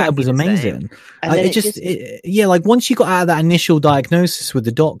I thought the setup was amazing. Like once you got out of that initial diagnosis with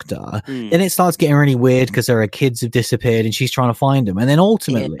the doctor, then it starts getting really weird because her kids have disappeared and she's trying to find them. And then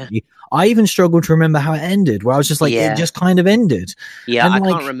ultimately, I even struggled to remember how it ended, where I was just like, it just kind of ended. Yeah, and I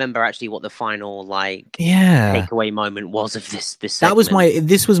can't remember actually what the final takeaway moment was of this segment.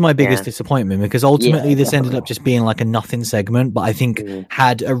 This was my biggest disappointment, because ultimately this ended up just being like a nothing segment, but I think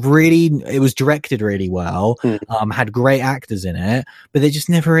it was directed really well, had great actors in it, but they just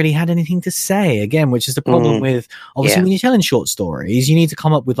never really had anything to say, again, which is the problem with, obviously, when you're telling short stories, you need to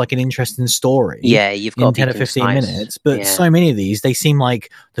come up with like an interesting story. Yeah, you've got in 10 or 15 minutes, but so many of these, they seem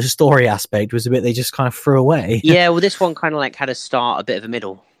like the story aspect was a bit they just kind of threw away. Yeah, well, this one kind of like had a start, a bit of a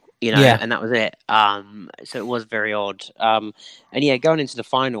middle, and that was it. So it was very odd. And going into the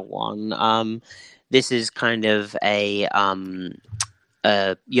final one, this is kind of a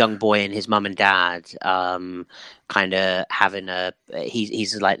young boy and his mum and dad kind of having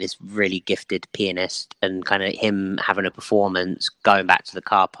he's like this really gifted pianist, and kind of him having a performance, going back to the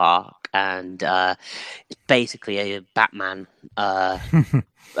car park, and it's basically a Batman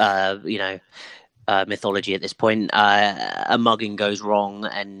mythology at this point. A mugging goes wrong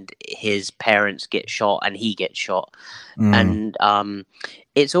and his parents get shot and he gets shot, and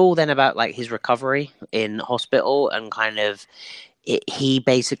it's all then about like his recovery in hospital, and kind of he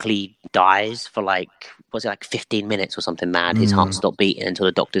basically dies for like, was it like 15 minutes or something mad? His heart stopped beating until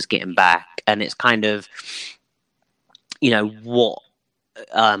the doctors get him back, and it's kind of, what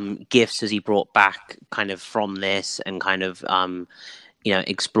gifts has he brought back kind of from this, and kind of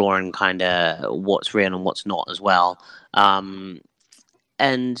exploring kind of what's real and what's not as well. And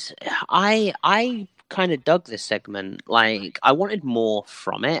I kind of dug this segment. Like, I wanted more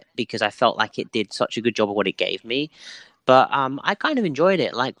from it because I felt like it did such a good job of what it gave me. But I kind of enjoyed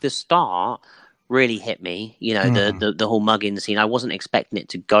it. Like, the start really hit me. The whole mugging scene. I wasn't expecting it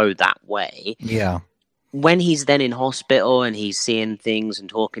to go that way. Yeah. When he's then in hospital and he's seeing things and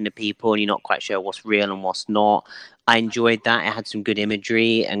talking to people, and you're not quite sure what's real and what's not, I enjoyed that. It had some good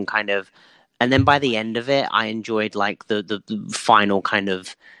imagery and then by the end of it, I enjoyed like the final kind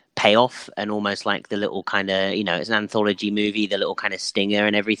of payoff, and almost like the little kind of, it's an anthology movie, the little kind of stinger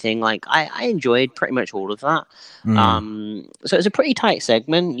and everything. Like I enjoyed pretty much all of that. So it's a pretty tight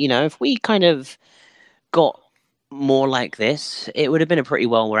segment. If we kind of got more like this, it would have been a pretty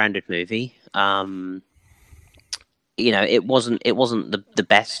well-rounded movie. It wasn't the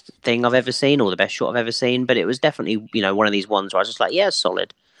best thing I've ever seen, or the best shot I've ever seen, but it was definitely, one of these ones where I was just like, yeah,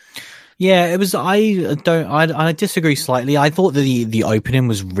 solid. Yeah, it was. I disagree slightly. I thought the opening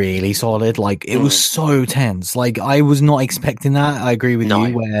was really solid. Like, it was so tense. Like, I was not expecting that. I agree with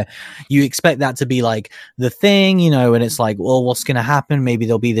you, where you expect that to be like the thing, and it's like, well, what's going to happen? Maybe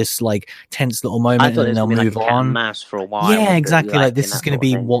there'll be this like tense little moment, and then they'll move on. Mass for a while. Yeah, exactly. Like, this is going to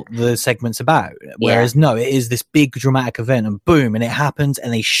be what the segment's about. Whereas no, it is this big dramatic event, and boom, and it happens,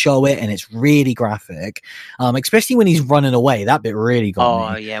 and they show it, and it's really graphic. Especially when he's running away. That bit really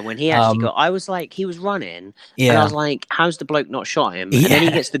got me. Oh yeah, when he had actually got. I was like, he was running, and I was like, how's the bloke not shot him? And then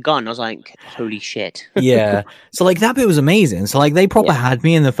he gets the gun. I was like, holy shit. Yeah. So like that bit was amazing. So like they proper had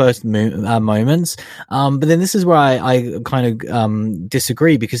me in the first moments. But then this is where I kind of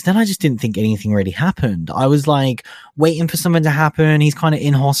disagree, because then I just didn't think anything really happened. I was like waiting for something to happen. He's kind of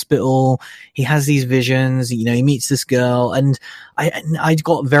in hospital. He has these visions. You know, he meets this girl, and I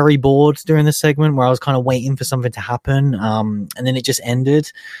got very bored during the segment where I was kind of waiting for something to happen. And then it just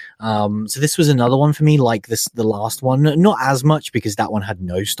ended. So this was another one for me, like the last one, not as much because that one had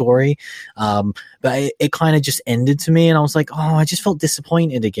no story. But it kind of just ended to me, and I was like, oh, I just felt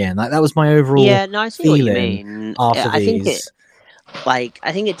disappointed again. Like that was my overall I see what you mean. After these. I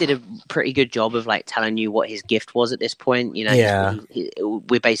think it did a pretty good job of like telling you what his gift was at this point. You know,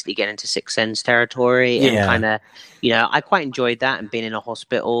 we're basically getting into Sixth Sense territory, and kind of, you know, I quite enjoyed that, and being in a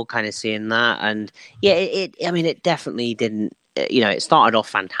hospital, kind of seeing that, and it definitely didn't. You know, it started off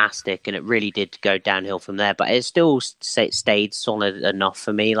fantastic, and it really did go downhill from there. But it still stayed solid enough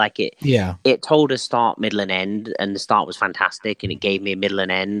for me. Like it told a start, middle, and end, and the start was fantastic, and it gave me a middle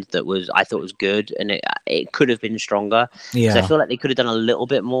and end that I thought was good, and it could have been stronger. Yeah, I feel like they could have done a little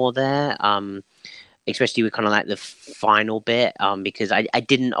bit more there. Especially with kind of like the final bit, because I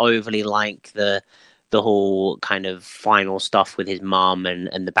didn't overly like the whole kind of final stuff with his mum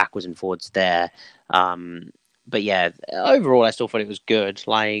and the backwards and forwards there. But yeah, overall, I still thought it was good.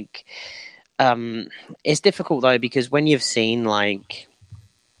 Like, it's difficult though, because when you've seen like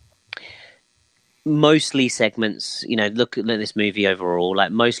mostly segments, you know, look at this movie overall,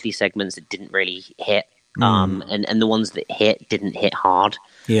 like mostly segments that didn't really hit, and the ones that hit didn't hit hard.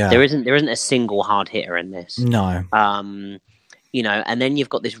 Yeah, there isn't a single hard hitter in this. No. You know, and then you've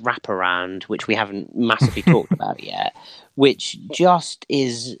got this wraparound, which we haven't massively talked about yet, which just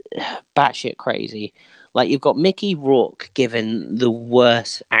is batshit crazy. Like, you've got Mickey Rourke given the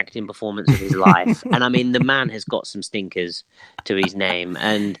worst acting performance of his life. And I mean, the man has got some stinkers to his name,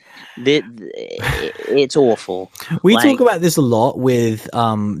 and it's awful. We talk about this a lot with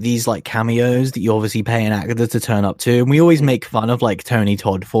these like cameos that you obviously pay an actor to turn up to. And we always make fun of like Tony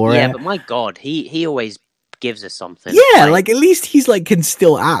Todd for it. Yeah, but my God, he always gives us something. Yeah, like at least he's like can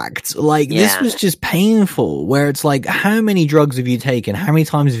still act. Like this was just painful, where it's like, how many drugs have you taken? How many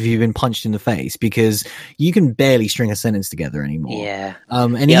times have you been punched in the face? Because you can barely string a sentence together anymore. Yeah.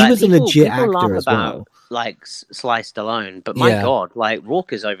 And he was a legit actor as well. Like Sly Stallone, but my God, like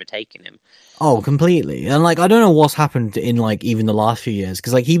Rourke has overtaken him. Oh, completely. And like, I don't know what's happened in like even the last few years,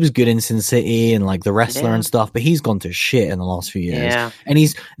 because like he was good in Sin City and like The Wrestler and stuff, but he's gone to shit in the last few years. Yeah, and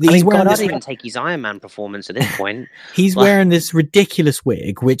he's wearing this. I'd even take his Iron Man performance at this point. He's wearing this ridiculous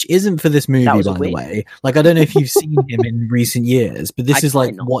wig, which isn't for this movie, by the way. Like, I don't know if you've seen him in recent years, but this is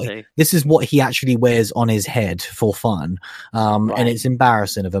like this is what he actually wears on his head for fun. And it's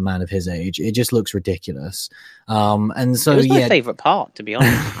embarrassing of a man of his age. It just looks ridiculous. And so it was my favorite part, to be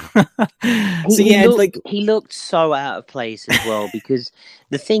honest. He looked so out of place as well, because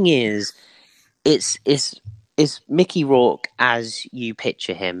the thing is, it's Mickey Rourke as you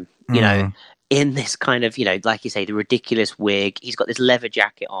picture him, you know, in this kind of, you know, like you say, the ridiculous wig. He's got this leather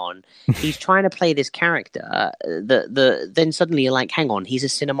jacket on. He's trying to play this character then suddenly you're like, hang on, he's a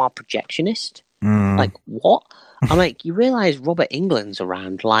cinema projectionist? Like, what? I'm like, you realize Robert Englund's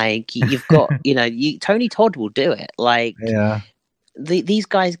around? Like, you've got, you know, Tony Todd will do it. Like, these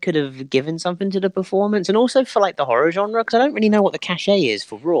guys could have given something to the performance, and also for like the horror genre, because I don't really know what the cachet is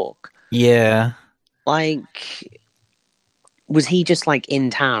for Rourke. Yeah, like, was he just like in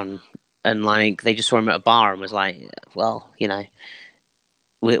town and like they just saw him at a bar and was like, well, you know,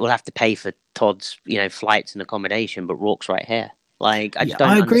 we'll have to pay for Todd's, you know, flights and accommodation, but Rourke's right here. Like,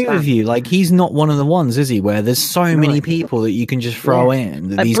 I agree with you. Like, he's not one of the ones, is he? Where there's so many people that you can just throw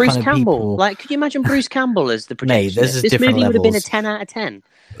in. Like these Bruce kind of Campbell. People... Like, could you imagine Bruce Campbell as the protagonist? Mate, this movie would have been a 10 out of 10.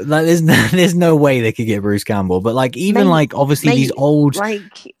 Like, there's no way they could get Bruce Campbell. But like, even like obviously these old like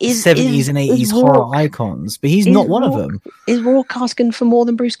 70s and 80s horror icons, but he's not one of them. Is Rourke asking for more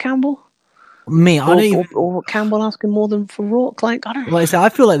than Bruce Campbell? Or Campbell asking more than for Rourke? Like, I don't know. Like I said, I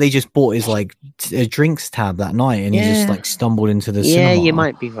feel like they just bought his like drinks tab that night, and he just like stumbled into the cinema. Yeah, you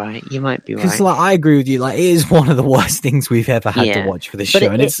might be right. Because like, I agree with you. Like, it is one of the worst things we've ever had to watch for this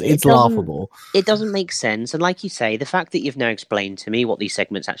show, and it's laughable. It doesn't make sense, and like you say, the fact that you've now explained to me what these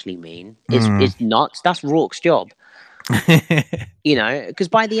segments actually mean is nuts. That's Rourke's job. You know, because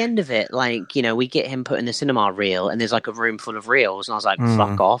by the end of it, like, you know, we get him put in the cinema reel, and there's like a room full of reels, and I was like,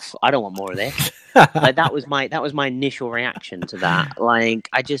 fuck off, I don't want more of this. Like, that was my initial reaction to that. Like,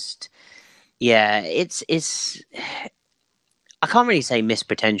 I just, it's I can't really say missed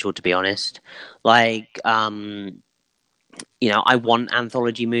potential, to be honest. Like, I want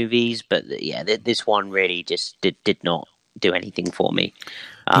anthology movies, but yeah, this one really just did not do anything for me.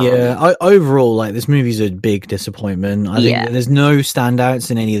 Overall, like, this movie's a big disappointment. I think there's no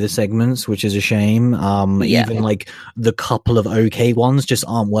standouts in any of the segments, which is a shame. Even like the couple of okay ones just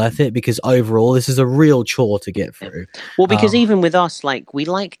aren't worth it, because overall this is a real chore to get through. Well, because even with us, like, we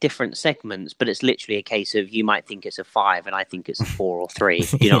like different segments, but it's literally a case of you might think it's a 5 and I think it's a 4 or 3.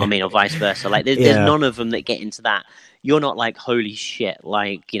 You know what I mean, or vice versa. Like, there's none of them that get into that. You're not like, holy shit,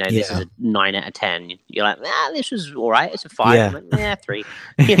 like, this is a 9 out of 10. You're like, this was all right. It's a 5. Yeah. I'm like, 3.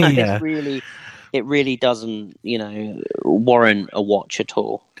 It really doesn't, warrant a watch at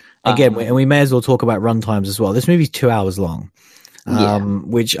all. Again, and we may as well talk about runtimes as well. This movie's 2 hours long.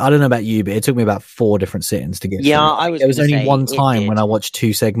 Which I don't know about you, but it took me about 4 different sit-ins to get through. There was only one time when I watched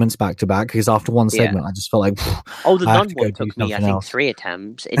 2 segments back to back, because after one segment I just felt like, the Nun one took me, I think, 3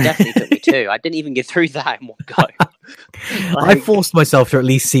 attempts. It definitely took me 2. I didn't even get through that in one go. I forced myself to at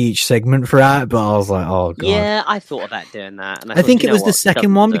least see each segment throughout, but I was like, oh god. Yeah, I thought about doing that, and I think it was the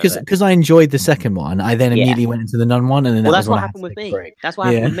second one, because I enjoyed the second one. I then immediately went into the Nun one, and then that's what happened with me. That's what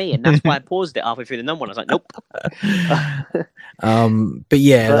happened with me, and that's why I paused it halfway through the Nun one. I was like, nope.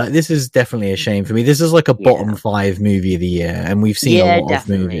 Like, this is definitely a shame for me. This is like a bottom 5 movie of the year, and we've seen a lot of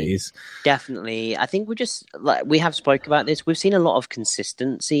movies. Definitely, I think we have spoke about this. We've seen a lot of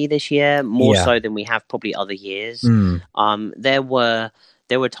consistency this year, more so than we have probably other years.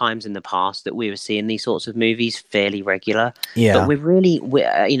 There were times in the past that we were seeing these sorts of movies fairly regular. But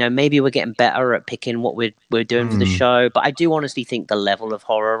maybe we're getting better at picking what we're doing for the show. But I do honestly think the level of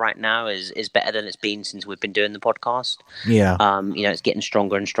horror right now is better than it's been since we've been doing the podcast. It's getting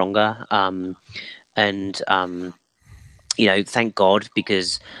stronger and stronger. Thank God,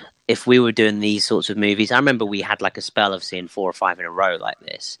 because if we were doing these sorts of movies, I remember we had like a spell of seeing 4 or 5 in a row like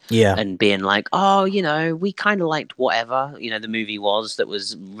this. And being like, we kind of liked whatever, the movie was that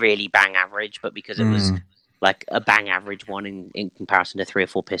was really bang average, but because it was like a bang average one in comparison to 3 or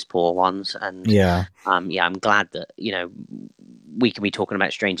 4 piss poor ones. And I'm glad that, we can be talking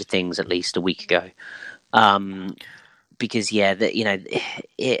about Stranger Things at least a week ago. Because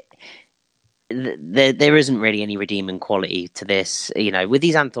there isn't really any redeeming quality to this. With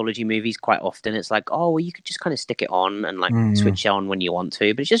these anthology movies, quite often it's like, oh, well, you could just kind of stick it on and like switch it on when you want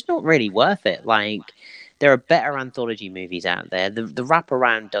to, but it's just not really worth it. Like, there are better anthology movies out there. The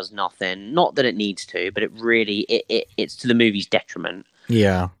wraparound does nothing. Not that it needs to, but it really it's to the movie's detriment.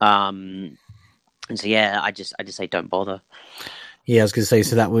 And so I just say don't bother. I was going to say,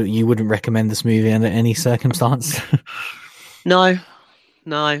 so that you wouldn't recommend this movie under any circumstance? No.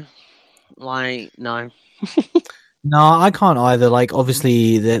 Like, no. No, I can't either. Like,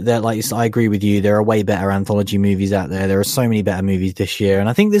 obviously, they're like, I agree with you. There are way better anthology movies out there. There are so many better movies this year. And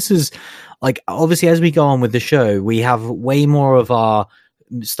I think this is, like, obviously, as we go on with the show, we have way more of our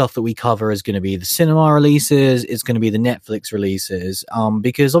stuff that we cover is going to be the cinema releases. It's going to be the Netflix releases.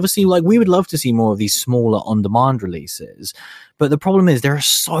 Because obviously, like, we would love to see more of these smaller on-demand releases. But the problem is there are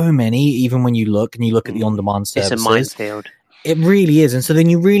so many, even when you look at the on-demand services. It's a minefield. It really is. And so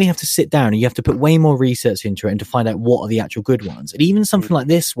then you really have to sit down and you have to put way more research into it and to find out what are the actual good ones. And even something like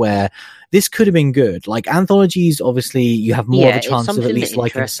this, where this could have been good. Like, anthologies, obviously, you have more of a chance of at least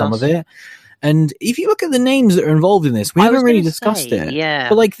liking some of it. And if you look at the names that are involved in this, we haven't really discussed it. Yeah.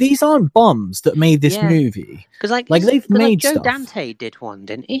 But, like, these aren't bums that made this movie. Because, like they've made Joe stuff. Dante did one,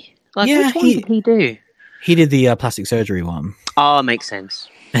 didn't he? Like, which one did he do? He did the plastic surgery one. Oh, makes sense.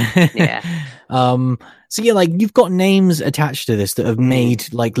 Yeah. So like, you've got names attached to this that have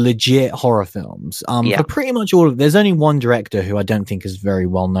made like legit horror films. For pretty much all of, there's only one director who I don't think is very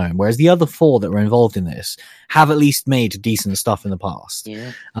well known, whereas the other 4 that were involved in this have at least made decent stuff in the past.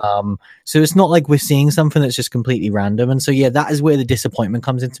 So it's not like we're seeing something that's just completely random. And so that is where the disappointment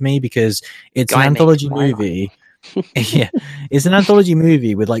comes into me, because it's an anthology movie. It's an anthology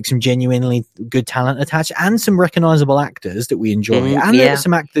movie with like some genuinely good talent attached and some recognizable actors that we enjoy, and there are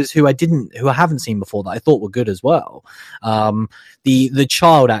some actors who I haven't seen before that I thought were good as well. The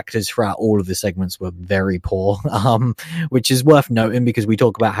child actors throughout all of the segments were very poor, which is worth noting because we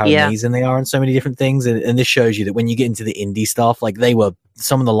talk about how amazing they are in so many different things, and this shows you that when you get into the indie stuff, like, they were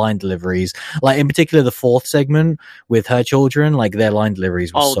some of the line deliveries, like in particular the 4th segment with her children, like their line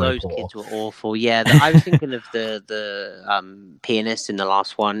deliveries were so those poor. Kids were awful. I was thinking of the pianist in the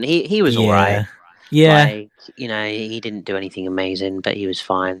last one. He was all right. Like, he didn't do anything amazing, but he was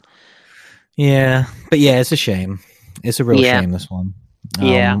fine. But it's a shame. It's a real shame, this one.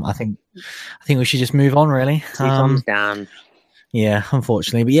 I think we should just move on, really. 2 thumbs down.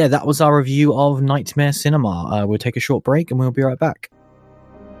 Unfortunately. But that was our review of Nightmare Cinema. We'll take a short break and we'll be right back.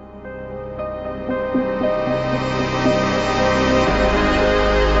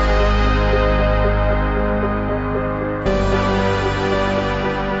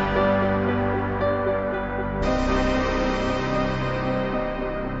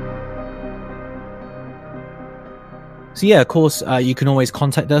 So yeah, of course, you can always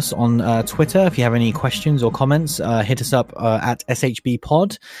contact us on Twitter if you have any questions or comments. Hit us up at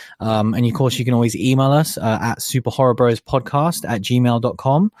SHBpod. And of course, you can always email us at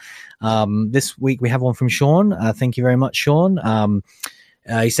superhorrorbrospodcast@gmail.com. This week we have one from Sean. Thank you very much, Sean.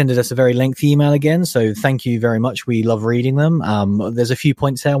 He sent us a very lengthy email again, so thank you very much. We love reading them. There's a few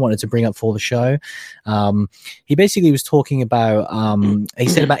points there I wanted to bring up for the show. He basically was talking about, he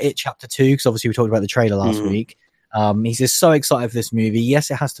said about It Chapter 2, because obviously we talked about the trailer last week. He says, so excited for this movie.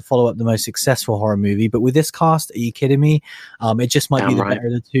 Yes, it has to follow up the most successful horror movie, but with this cast, are you kidding me? It just might be the better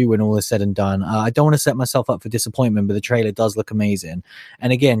of the two when all is said and done. I don't want to set myself up for disappointment, but the trailer does look amazing.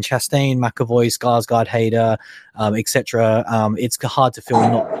 And again, Chastain, McAvoy, Skarsgård, Hader, etc. It's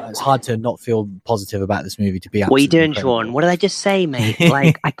hard to not feel positive about this movie. To be what are you doing, incredible. Sean? What did I just say, mate?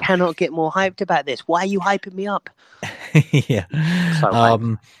 Like, I cannot get more hyped about this. Why are you hyping me up? Yeah.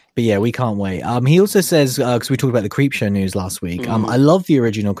 So but yeah, we can't wait. He also says, because we talked about the Creepshow news last week, I love the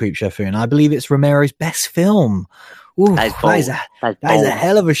original Creepshow film. I believe it's Romero's best film. Ooh, that is a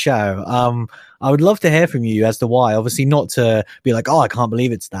hell of a show. I would love to hear from you as to why. Obviously, not to be like, oh, I can't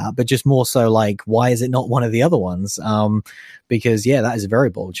believe it's that, but just more so like, why is it not one of the other ones? Because yeah, that is a very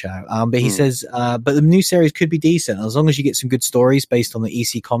bold show. But he says, but the new series could be decent as long as you get some good stories based on the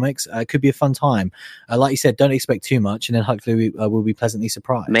EC comics. It could be a fun time. Like you said, don't expect too much, and then hopefully we'll be pleasantly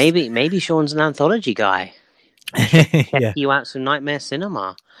surprised. Maybe Sean's an anthology guy. Check you out some Nightmare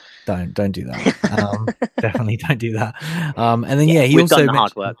Cinema. Don't do that. Definitely don't do that. And then he we've also done the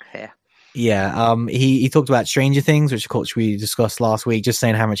hard work here. Yeah, he talked about Stranger Things, which of course we discussed last week, just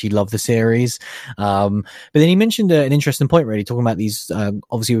saying how much he loved the series. But then he mentioned an interesting point, really, talking about these.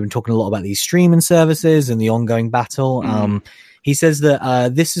 Obviously, we've been talking a lot about these streaming services and the ongoing battle. He says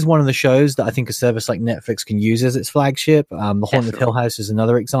that this is one of the shows that I think a service like Netflix can use as its flagship. The Haunted Hill House is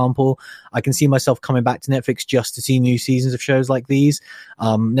another example. I can see myself coming back to Netflix just to see new seasons of shows like these.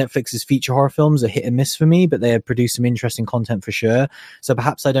 Netflix's feature horror films are hit and miss for me, but they have produced some interesting content for sure. So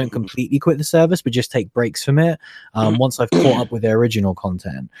perhaps I don't completely quit the service, but just take breaks from it once I've caught up with their original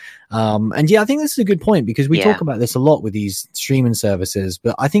content. And yeah, I think this is a good point because we talk about this a lot with these streaming services,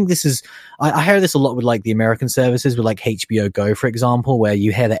 but I think this is, I hear this a lot with like the American services with like HBO Go, for example, where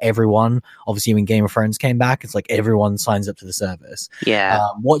you hear that everyone, obviously when Game of Thrones came back, it's like everyone signs up to the service.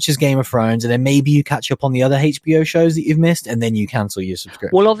 Watches Game of Thrones, and then maybe you catch up on the other HBO shows that you've missed, and then you cancel your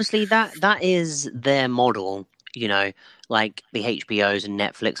subscription. Well, obviously that is their model, you know, like the HBOs and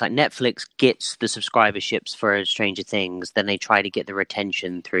Netflix. Like Netflix gets the subscriberships for Stranger Things, then they try to get the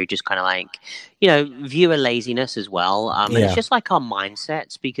retention through just kind of like, you know, viewer laziness as well. And it's just like our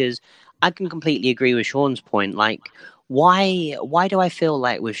mindsets, because I can completely agree with Sean's point. Like, why do I feel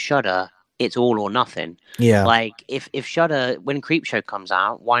like with Shudder it's all or nothing? Like if Shudder, when Creepshow comes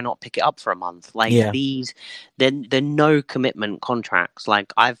out, why not pick it up for a month? Like these, they're no commitment contracts.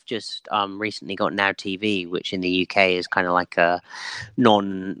 Like I've just recently got Now TV, which in the UK is kind of like a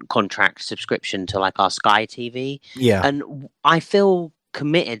non-contract subscription to like our Sky TV. And I feel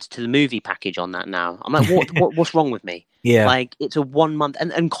committed to the movie package on that now. I'm like, what's wrong with me? Like it's a 1 month,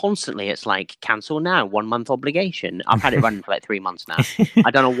 and constantly it's like cancel now, 1 month obligation. I've had it running for like 3 months now. I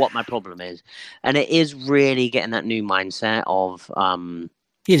don't know what my problem is, and it is really getting that new mindset of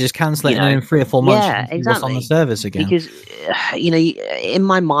just cancel it in 3 or 4 months. What's on the service again? Because you know, in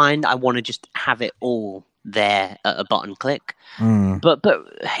my mind, I want to just have it all there at a button click. But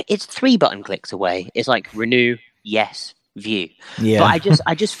it's 3 button clicks away. It's like renew, yes, view. But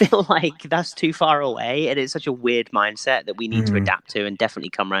I just feel like that's too far away, and it's such a weird mindset that we need to adapt to, and definitely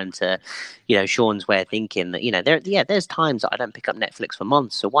come around to, you know, Sean's way of thinking that, you know, there's times that I don't pick up Netflix for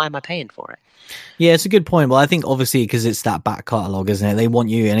months, so why am I paying for it? Yeah, it's a good point. Well, I think obviously because it's that back catalogue, isn't it? They want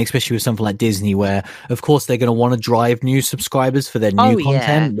you, and especially with something like Disney, where of course they're going to want to drive new subscribers for their new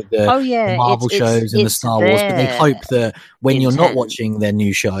content with the Marvel shows and the Star Wars. But they hope that when you're not watching their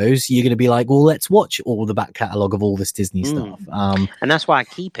new shows, you're going to be like, well, let's watch all the back catalogue of all this Disney stuff. And that's why I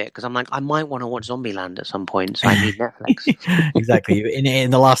keep it, because I'm like, I might want to watch Zombieland at some point, so I need Netflix. Exactly. In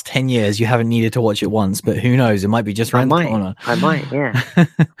the last 10 years, you haven't needed to watch it once, but who knows? It might be just around the corner. I might, yeah.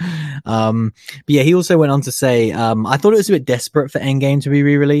 But yeah, he also went on to say, I thought it was a bit desperate for Endgame to be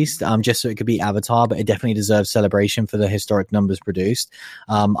re-released, just so it could be Avatar, but it definitely deserves celebration for the historic numbers produced.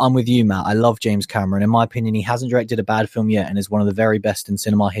 I'm with you, Matt. I love James Cameron. In my opinion, he hasn't directed a bad film yet and is one of the very best in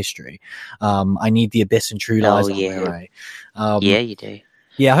cinema history. I need The Abyss and True Lies on Blu-ray. Yeah, you do.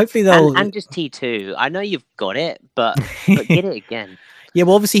 Yeah, hopefully they'll... And just T2. I know you've got it, but get it again. Yeah,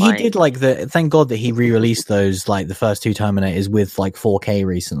 well, obviously he did like thank God that he re-released those, like the first two Terminators with like 4K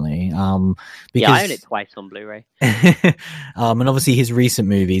recently. Because I own it twice on Blu-ray. and obviously his recent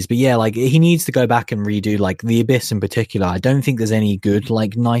movies, but yeah, like he needs to go back and redo like The Abyss in particular. I don't think there's any good,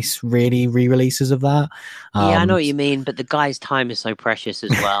 like nice, really re-releases of that. Yeah, I know what you mean, but the guy's time is so precious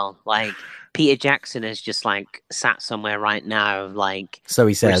as well. Like Peter Jackson is just like sat somewhere right now, like so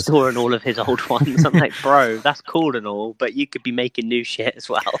he says, restoring all of his old ones. I'm like, bro, that's cool and all, but you could be making new shit as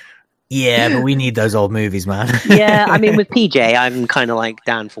well. Yeah, but we need those old movies, man. Yeah, I mean, with PJ, I'm kind of like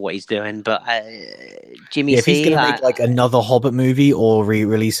down for what he's doing, but Jimmy if he's gonna make like another Hobbit movie or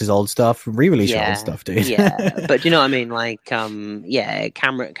re-release his old stuff, re-release your old stuff, dude. Yeah, but do you know what I mean? Like, yeah,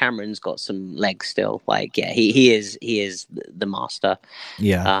 Cameron's got some legs still. Like, yeah, he is the master.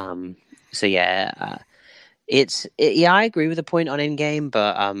 Yeah. So yeah, yeah, I agree with the point on Endgame,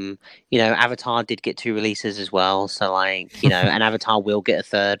 but you know, Avatar did get 2 releases as well, so like, you know, and Avatar will get a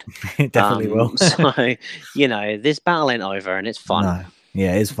third. It definitely will. So, you know, this battle ain't over, and it's fun. No.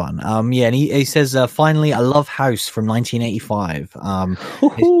 Yeah, it's fun. Yeah, and he says, finally, I love House from 1985.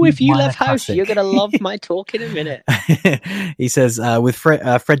 If you love House, you're gonna love my talk in a minute. He says, with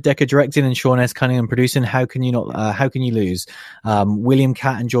Fred Decker directing and Sean S. Cunningham producing, how can you lose? William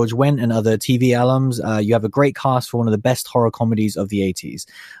Catt and George Wendt and other TV alums. You have a great cast for one of the best horror comedies of the 80s.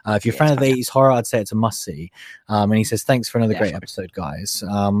 If you're a fan of the 80s horror, I'd say it's a must see. And he says, thanks for another great episode, guys.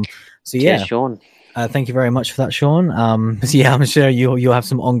 So yeah, cheers, Sean. Thank you very much for that, Sean. So yeah, I'm sure you'll have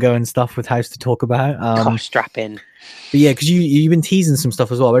some ongoing stuff with House to talk about. Strap in. But yeah, because you've been teasing some stuff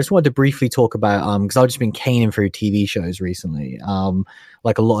as well. But I just wanted to briefly talk about because I've just been caning through TV shows recently,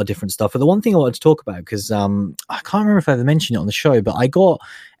 like a lot of different stuff. But the one thing I wanted to talk about, because I can't remember if I ever mentioned it on the show, but I got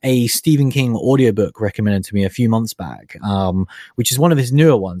a Stephen King audiobook recommended to me a few months back, which is one of his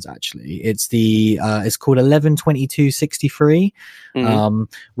newer ones actually. It's it's called 11/22/63,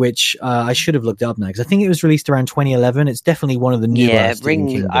 which I should have looked up now because I think it was released around 2011. It's definitely one of the newer. Yeah,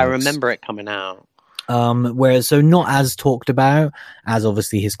 I remember it coming out. Whereas so not as talked about as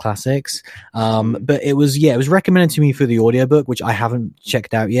obviously his classics, but it was recommended to me for the audiobook, which I haven't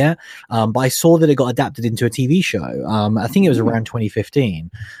checked out yet, but I saw that it got adapted into a TV show. I think it was around 2015.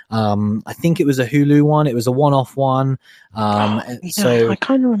 I think it was a Hulu one. It was a one-off one. So I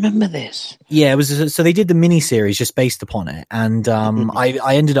kind of remember this. Yeah, it was. So they did the mini series just based upon it, and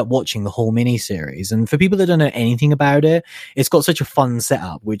I ended up watching the whole mini series. And for people that don't know anything about it, it's got such a fun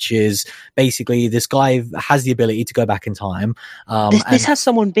setup, which is basically this guy has the ability to go back in time. This has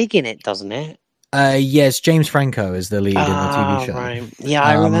someone big in it, doesn't it? Yes, James Franco is the lead in the TV show. Right. Yeah,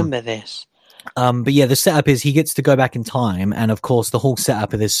 I remember this. But yeah, the setup is he gets to go back in time, and of course, the whole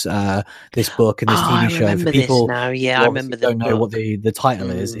setup of this book and this TV show for people now. Yeah, I remember don't know what the title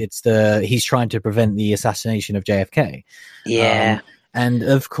is. It's he's trying to prevent the assassination of JFK. Yeah. And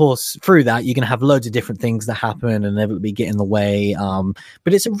of course, through that, you're going to have loads of different things that happen and inevitably get in the way.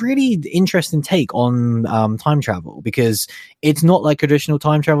 But it's a really interesting take on time travel because it's not like a traditional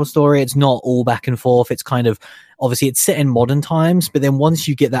time travel story. It's not all back and forth. It's kind of, obviously it's set in modern times, but then once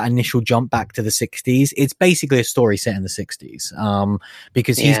you get that initial jump back to the 60s, it's basically a story set in the 60s.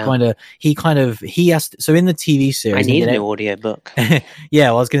 Because he has to, so in the TV series, I need a new audiobook. Yeah,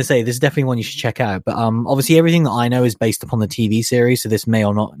 well, I was going to say this is definitely one you should check out. But obviously everything that I know is based upon the TV series, so this may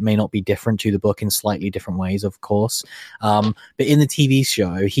not be different to the book in slightly different ways, of course. But in the TV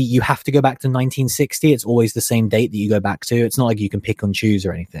show, you have to go back to 1960. It's always the same date that you go back to. It's not like you can pick and choose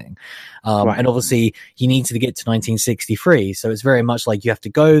or anything. Right. And obviously he needs to get to 1963, so it's very much like you have to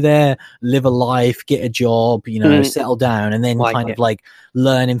go there, live a life, get a job, settle down, and then like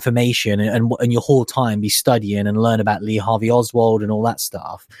learn information and your whole time be studying and learn about Lee Harvey Oswald and all that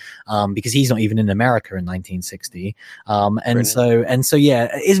stuff, because he's not even in America in 1960. So yeah,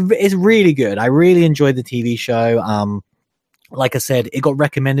 it's really good. I really enjoyed the TV show. Like I said, it got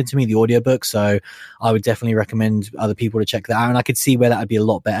recommended to me, the audiobook, so I would definitely recommend other people to check that out. And I could see where that would be a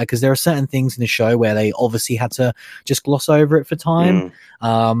lot better because there are certain things in the show where they obviously had to just gloss over it for time.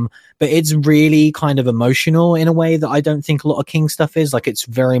 But it's really kind of emotional in a way that I don't think a lot of King stuff is. Like, it's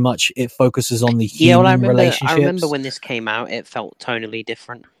very much, it focuses on the human relationships. I remember when this came out, it felt tonally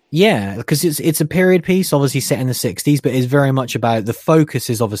different. Yeah, because it's a period piece, obviously set in the 60s, but it's very much about the focus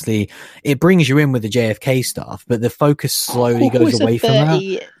is obviously, it brings you in with the JFK stuff, but the focus slowly goes away from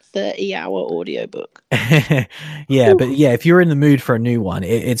that. 30-hour audiobook. Yeah, but yeah, if you're in the mood for a new one,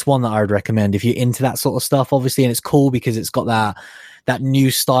 it's one that I would recommend if you're into that sort of stuff, obviously, and it's cool because it's got that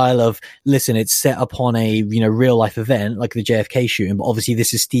new style of, listen, it's set upon a, you know, real life event like the JFK shooting, but obviously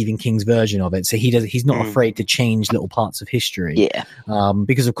this is Stephen King's version of it. So he's not afraid to change little parts of history. Yeah.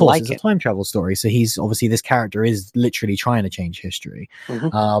 Because of course it's a time travel story. So he's obviously, this character is literally trying to change history.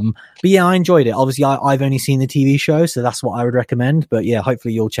 But yeah, I enjoyed it. Obviously I've only seen the TV show, so that's what I would recommend. But yeah,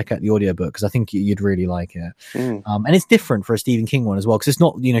 hopefully you'll check out the audiobook, because I think you'd really like it. And it's different for a Stephen King one as well, because it's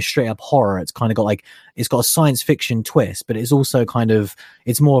not, you know, straight up horror. It's kind of got like, it's got a science fiction twist, but it's also kind of,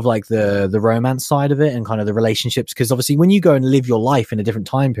 it's more of like the romance side of it and kind of the relationships. Because obviously when you go and live your life in a different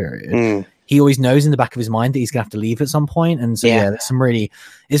time period, he always knows in the back of his mind that he's gonna have to leave at some point. And so yeah, there's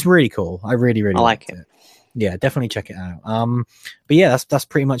it's really cool. I really like it. Yeah, definitely check it out. But yeah, that's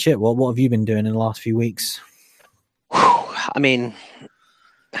pretty much it. What have you been doing in the last few weeks? I mean,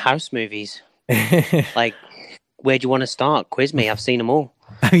 house movies. Like, where do you want to start? Quiz me. I've seen them all.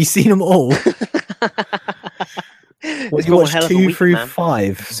 Have you seen them all? Well, you watched 2 through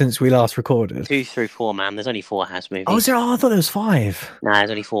 5 since we last recorded. 2 through 4, man. There's only 4 house movies. Oh, is there? Oh, I thought there was 5. Nah, there's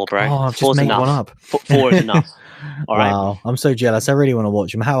only 4, bro. Oh, I've just made one up. 4 is enough. All right. Wow, I'm so jealous. I really want to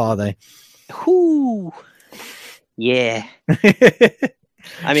watch them. How are they? Whoo. Yeah.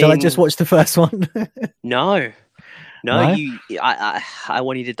 I mean, shall I just watch the first one? No. I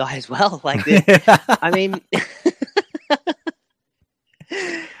want you to die as well. Like, I mean,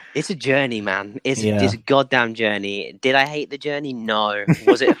 it's a journey, man. It's a goddamn journey. Did I hate the journey? No.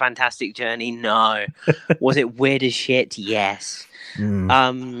 Was it a fantastic journey? No. Was it weird as shit? Yes. But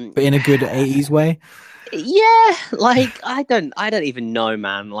in a good 80s way? Yeah, like I don't even know,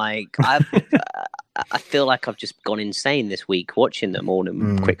 man. Like I feel like I've just gone insane this week watching them all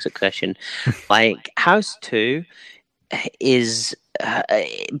in quick succession. Like House 2 is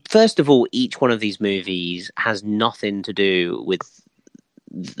first of all, each one of these movies has nothing to do with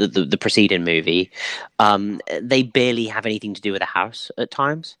the preceding movie. They barely have anything to do with a house at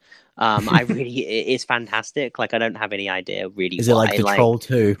times. It's fantastic. Like I don't have any idea really. Is it like the Troll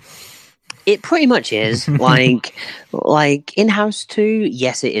 2? It pretty much is. like in House 2,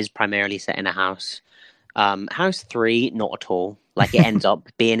 yes, it is primarily set in a house. House 3, not at all. Like it ends up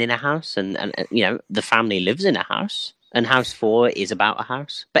being in a house, and you know the family lives in a house. And House 4 is about a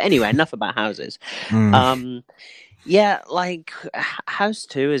house. But anyway, enough about houses. Yeah, like House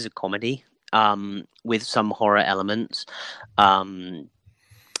 2 is a comedy with some horror elements.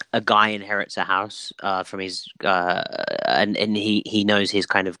 A guy inherits a house from his and he knows his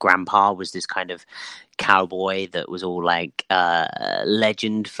kind of grandpa was this kind of cowboy that was all like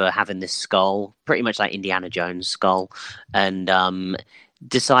legend for having this skull, pretty much like Indiana Jones' skull, and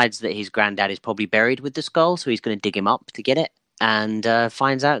decides that his granddad is probably buried with the skull, so he's going to dig him up to get it, and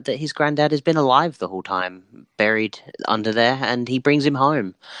finds out that his granddad has been alive the whole time, buried under there, and he brings him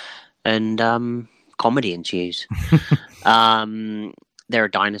home, and comedy ensues. There are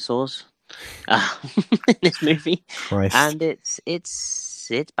dinosaurs in this movie, Christ. And it's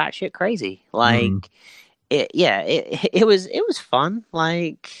batshit crazy. Like, it was fun.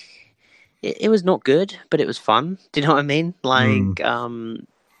 Like, it was not good, but it was fun. Do you know what I mean? Like,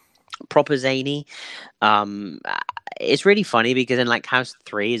 proper zany. It's really funny because in like House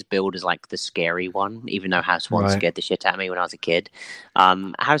 3 is billed as like the scary one, even though House 1 scared the shit out of me when I was a kid.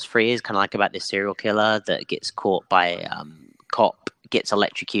 House 3 is kind of like about this serial killer that gets caught by cop, gets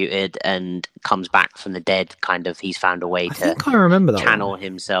electrocuted and comes back from the dead. Kind of, he's found a way to think I remember that channel one.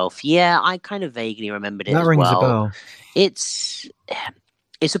 himself. Yeah, I kind of vaguely remembered it. That as rings well. a bell. It's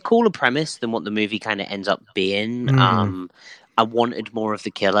a cooler premise than what the movie kind of ends up being. I wanted more of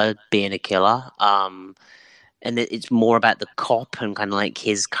the killer being a killer. And it's more about the cop and kind of like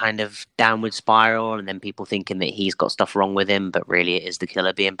his kind of downward spiral, and then people thinking that he's got stuff wrong with him, but really it is the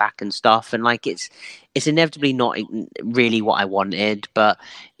killer being back and stuff. And like it's inevitably not really what I wanted, but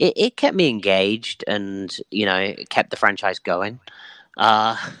it kept me engaged, and you know, it kept the franchise going.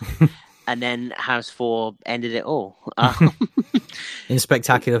 And then House 4 ended it all in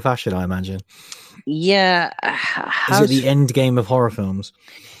spectacular fashion, I imagine. Yeah, is it the end game of horror films?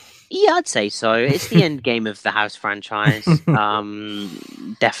 Yeah, I'd say so. It's the end game of the House franchise.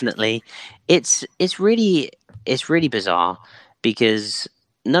 Definitely. It's really bizarre because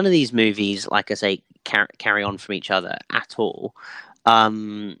none of these movies, like I say, carry on from each other at all.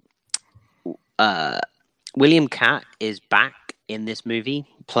 William Katt is back in this movie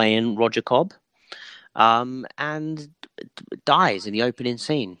playing Roger Cobb, and dies in the opening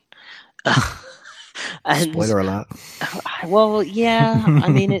scene. And, spoiler alert. Well, yeah, I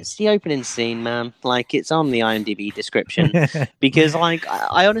mean, it's the opening scene, man. Like, it's on the IMDb description. Because, like,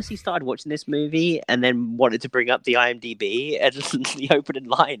 I honestly started watching this movie and then wanted to bring up the IMDb, and the opening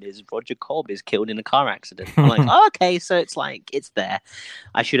line is Roger Cobb is killed in a car accident. I'm like, oh, okay, so it's like, it's there.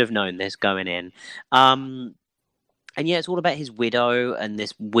 I should have known this going in. And yeah, it's all about his widow and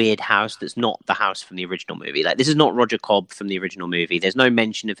this weird house that's not the house from the original movie. Like, this is not Roger Cobb from the original movie. There's no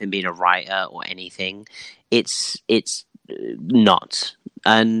mention of him being a writer or anything. It's not.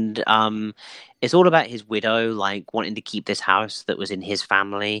 And it's all about his widow, like, wanting to keep this house that was in his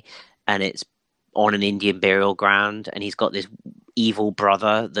family, and it's on an Indian burial ground, and he's got this evil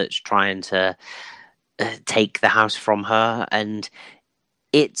brother that's trying to take the house from her, and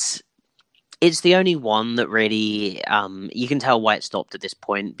it's the only one that really you can tell why it stopped at this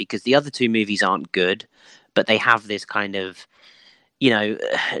point, because the other two movies aren't good, but they have this kind of, you know,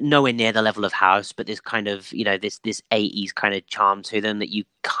 nowhere near the level of House, but this kind of, you know, this 80s kind of charm to them that you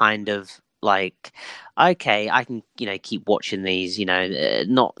kind of like, okay, I can, you know, keep watching these, you know,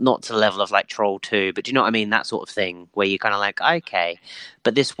 not to the level of like Troll 2, but do you know what I mean? That sort of thing where you're kind of like, okay,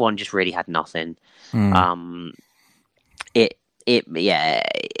 but this one just really had nothing.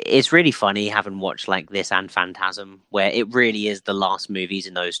 It's really funny having watched like this and Phantasm, where it really is the last movies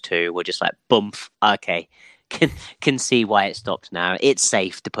in those two were just like, boom, okay, can see why it stopped now. It's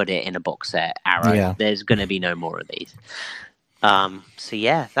safe to put it in a box set. Arrow, yeah. There's going to be no more of these. So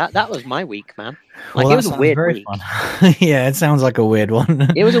yeah, that was my week, man. Like, well, it was a weird week. Yeah, it sounds like a weird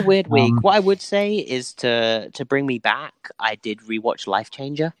one. It was a weird week. What I would say is to bring me back, I did rewatch Life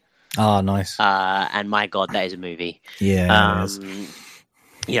Changer. Oh, nice. And my God, that is a movie. Yeah.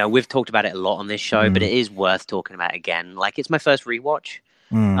 You know, we've talked about it a lot on this show, but it is worth talking about again. Like, it's my first rewatch.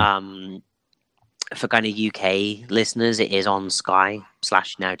 For kind of UK listeners, it is on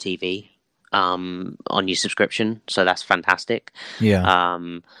Sky/Now TV on your subscription, so that's fantastic. Yeah.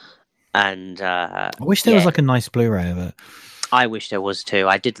 I wish there was like a nice Blu-ray of it. I wish there was too.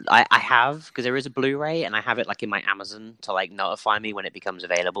 I have, because there is a Blu-ray, and I have it like in my Amazon to like notify me when it becomes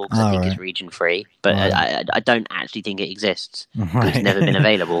available, because I think it's region free. But I don't actually think it exists. Right. It's never been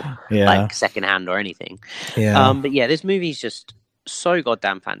available, like secondhand or anything. Yeah. But yeah, this movie's just so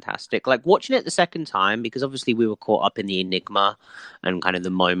goddamn fantastic. Like, watching it the second time, because obviously we were caught up in the enigma and kind of the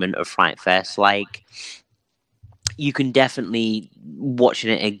moment of Fright Fest. Like, you can definitely,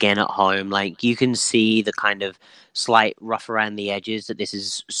 watching it again at home, like, you can see the kind of slight rough around the edges that this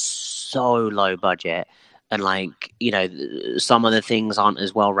is so low budget, and like, you know, some of the things aren't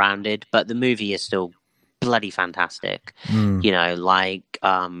as well rounded, but the movie is still bloody fantastic. You know, like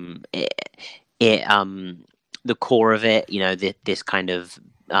the core of it, you know, this kind of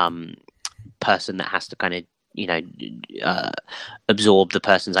person that has to kind of, you know, absorb the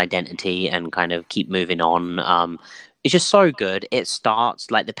person's identity and kind of keep moving on. It's just so good. It starts,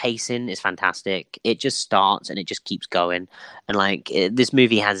 like, the pacing is fantastic. It just starts and it just keeps going. And like, this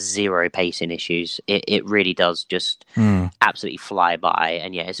movie has zero pacing issues. It really does just absolutely fly by.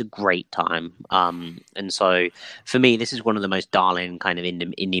 And yeah, it's a great time. And so for me, this is one of the most darling kind of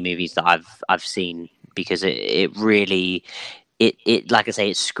indie movies that I've seen, because it really, it like I say,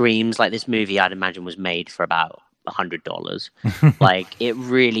 it screams like this movie I'd imagine was made for about $100. Like, it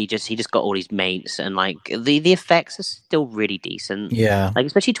really just, he just got all his mates, and like the effects are still really decent. Yeah, like,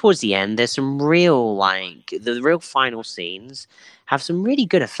 especially towards the end, there's some real, like, the real final scenes have some really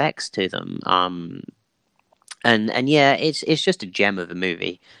good effects to them. And yeah, it's just a gem of a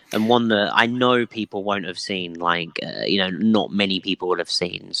movie, and one that I know people won't have seen. Like, you know, not many people would have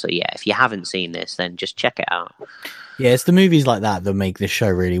seen. So yeah, if you haven't seen this, then just check it out. Yeah, it's the movies like that that make this show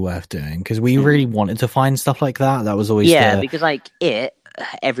really worth doing, because we really wanted to find stuff like that. That was always because like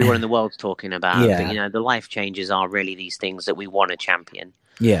everyone in the world's talking about. But you know, the Life Changes are really these things that we want to champion.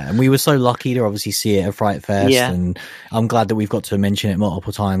 Yeah, and we were so lucky to obviously see it at Fright Fest, and I'm glad that we've got to mention it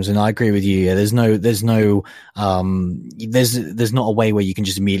multiple times. And I agree with you. Yeah, there's not a way where you can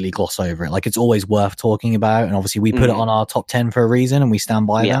just immediately gloss over it. Like, it's always worth talking about, and obviously we put it on our top 10 for a reason, and we stand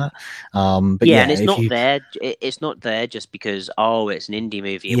by that. But and it's not there. It's not there just because it's an indie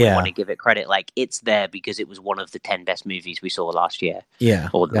movie and we want to give it credit. Like, it's there because it was one of the 10 best movies we saw last year. Yeah,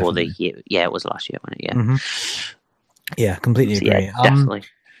 or the year. Yeah, it was last year, wasn't it? Yeah. Mm-hmm. Yeah, completely agree. Yeah, definitely.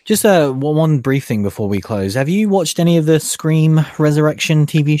 Just one brief thing before we close. Have you watched any of the Scream Resurrection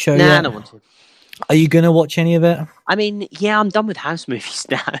TV show yet? I don't want to. Are you going to watch any of it? I mean, yeah, I'm done with house movies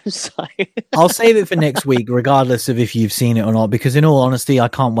now. So. I'll save it for next week, regardless of if you've seen it or not, because in all honesty, I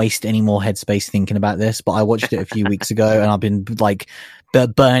can't waste any more headspace thinking about this. But I watched it a few weeks ago, and I've been like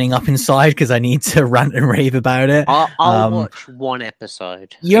burning up inside because I need to rant and rave about it. I'll watch one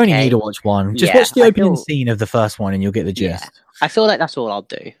episode. You only need to watch one. Just watch the opening scene of the first one and you'll get the gist. Yeah. I feel like that's all I'll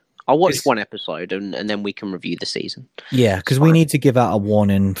do. I'll watch one episode and then we can review the season. Yeah, because we need to give out a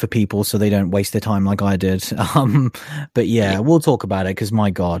warning for people so they don't waste their time like I did. But yeah, we'll talk about it because,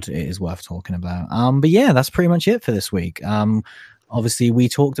 my God, it is worth talking about. But yeah, that's pretty much it for this week. Obviously, we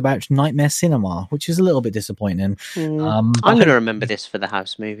talked about Nightmare Cinema, which is a little bit disappointing. I'm going to remember this for the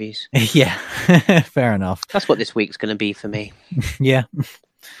house movies. Yeah, fair enough. That's what this week's going to be for me. Yeah.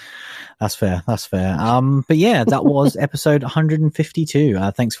 That's fair. But yeah, that was episode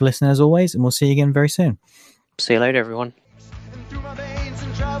 152. Thanks for listening as always, and we'll see you again very soon. See you later, everyone. Through my veins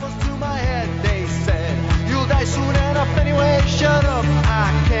and travels to my head, they said, you'll die soon enough anyway, shut up,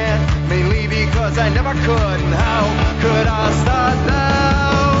 I can't, mainly because I never could, and how could I start that?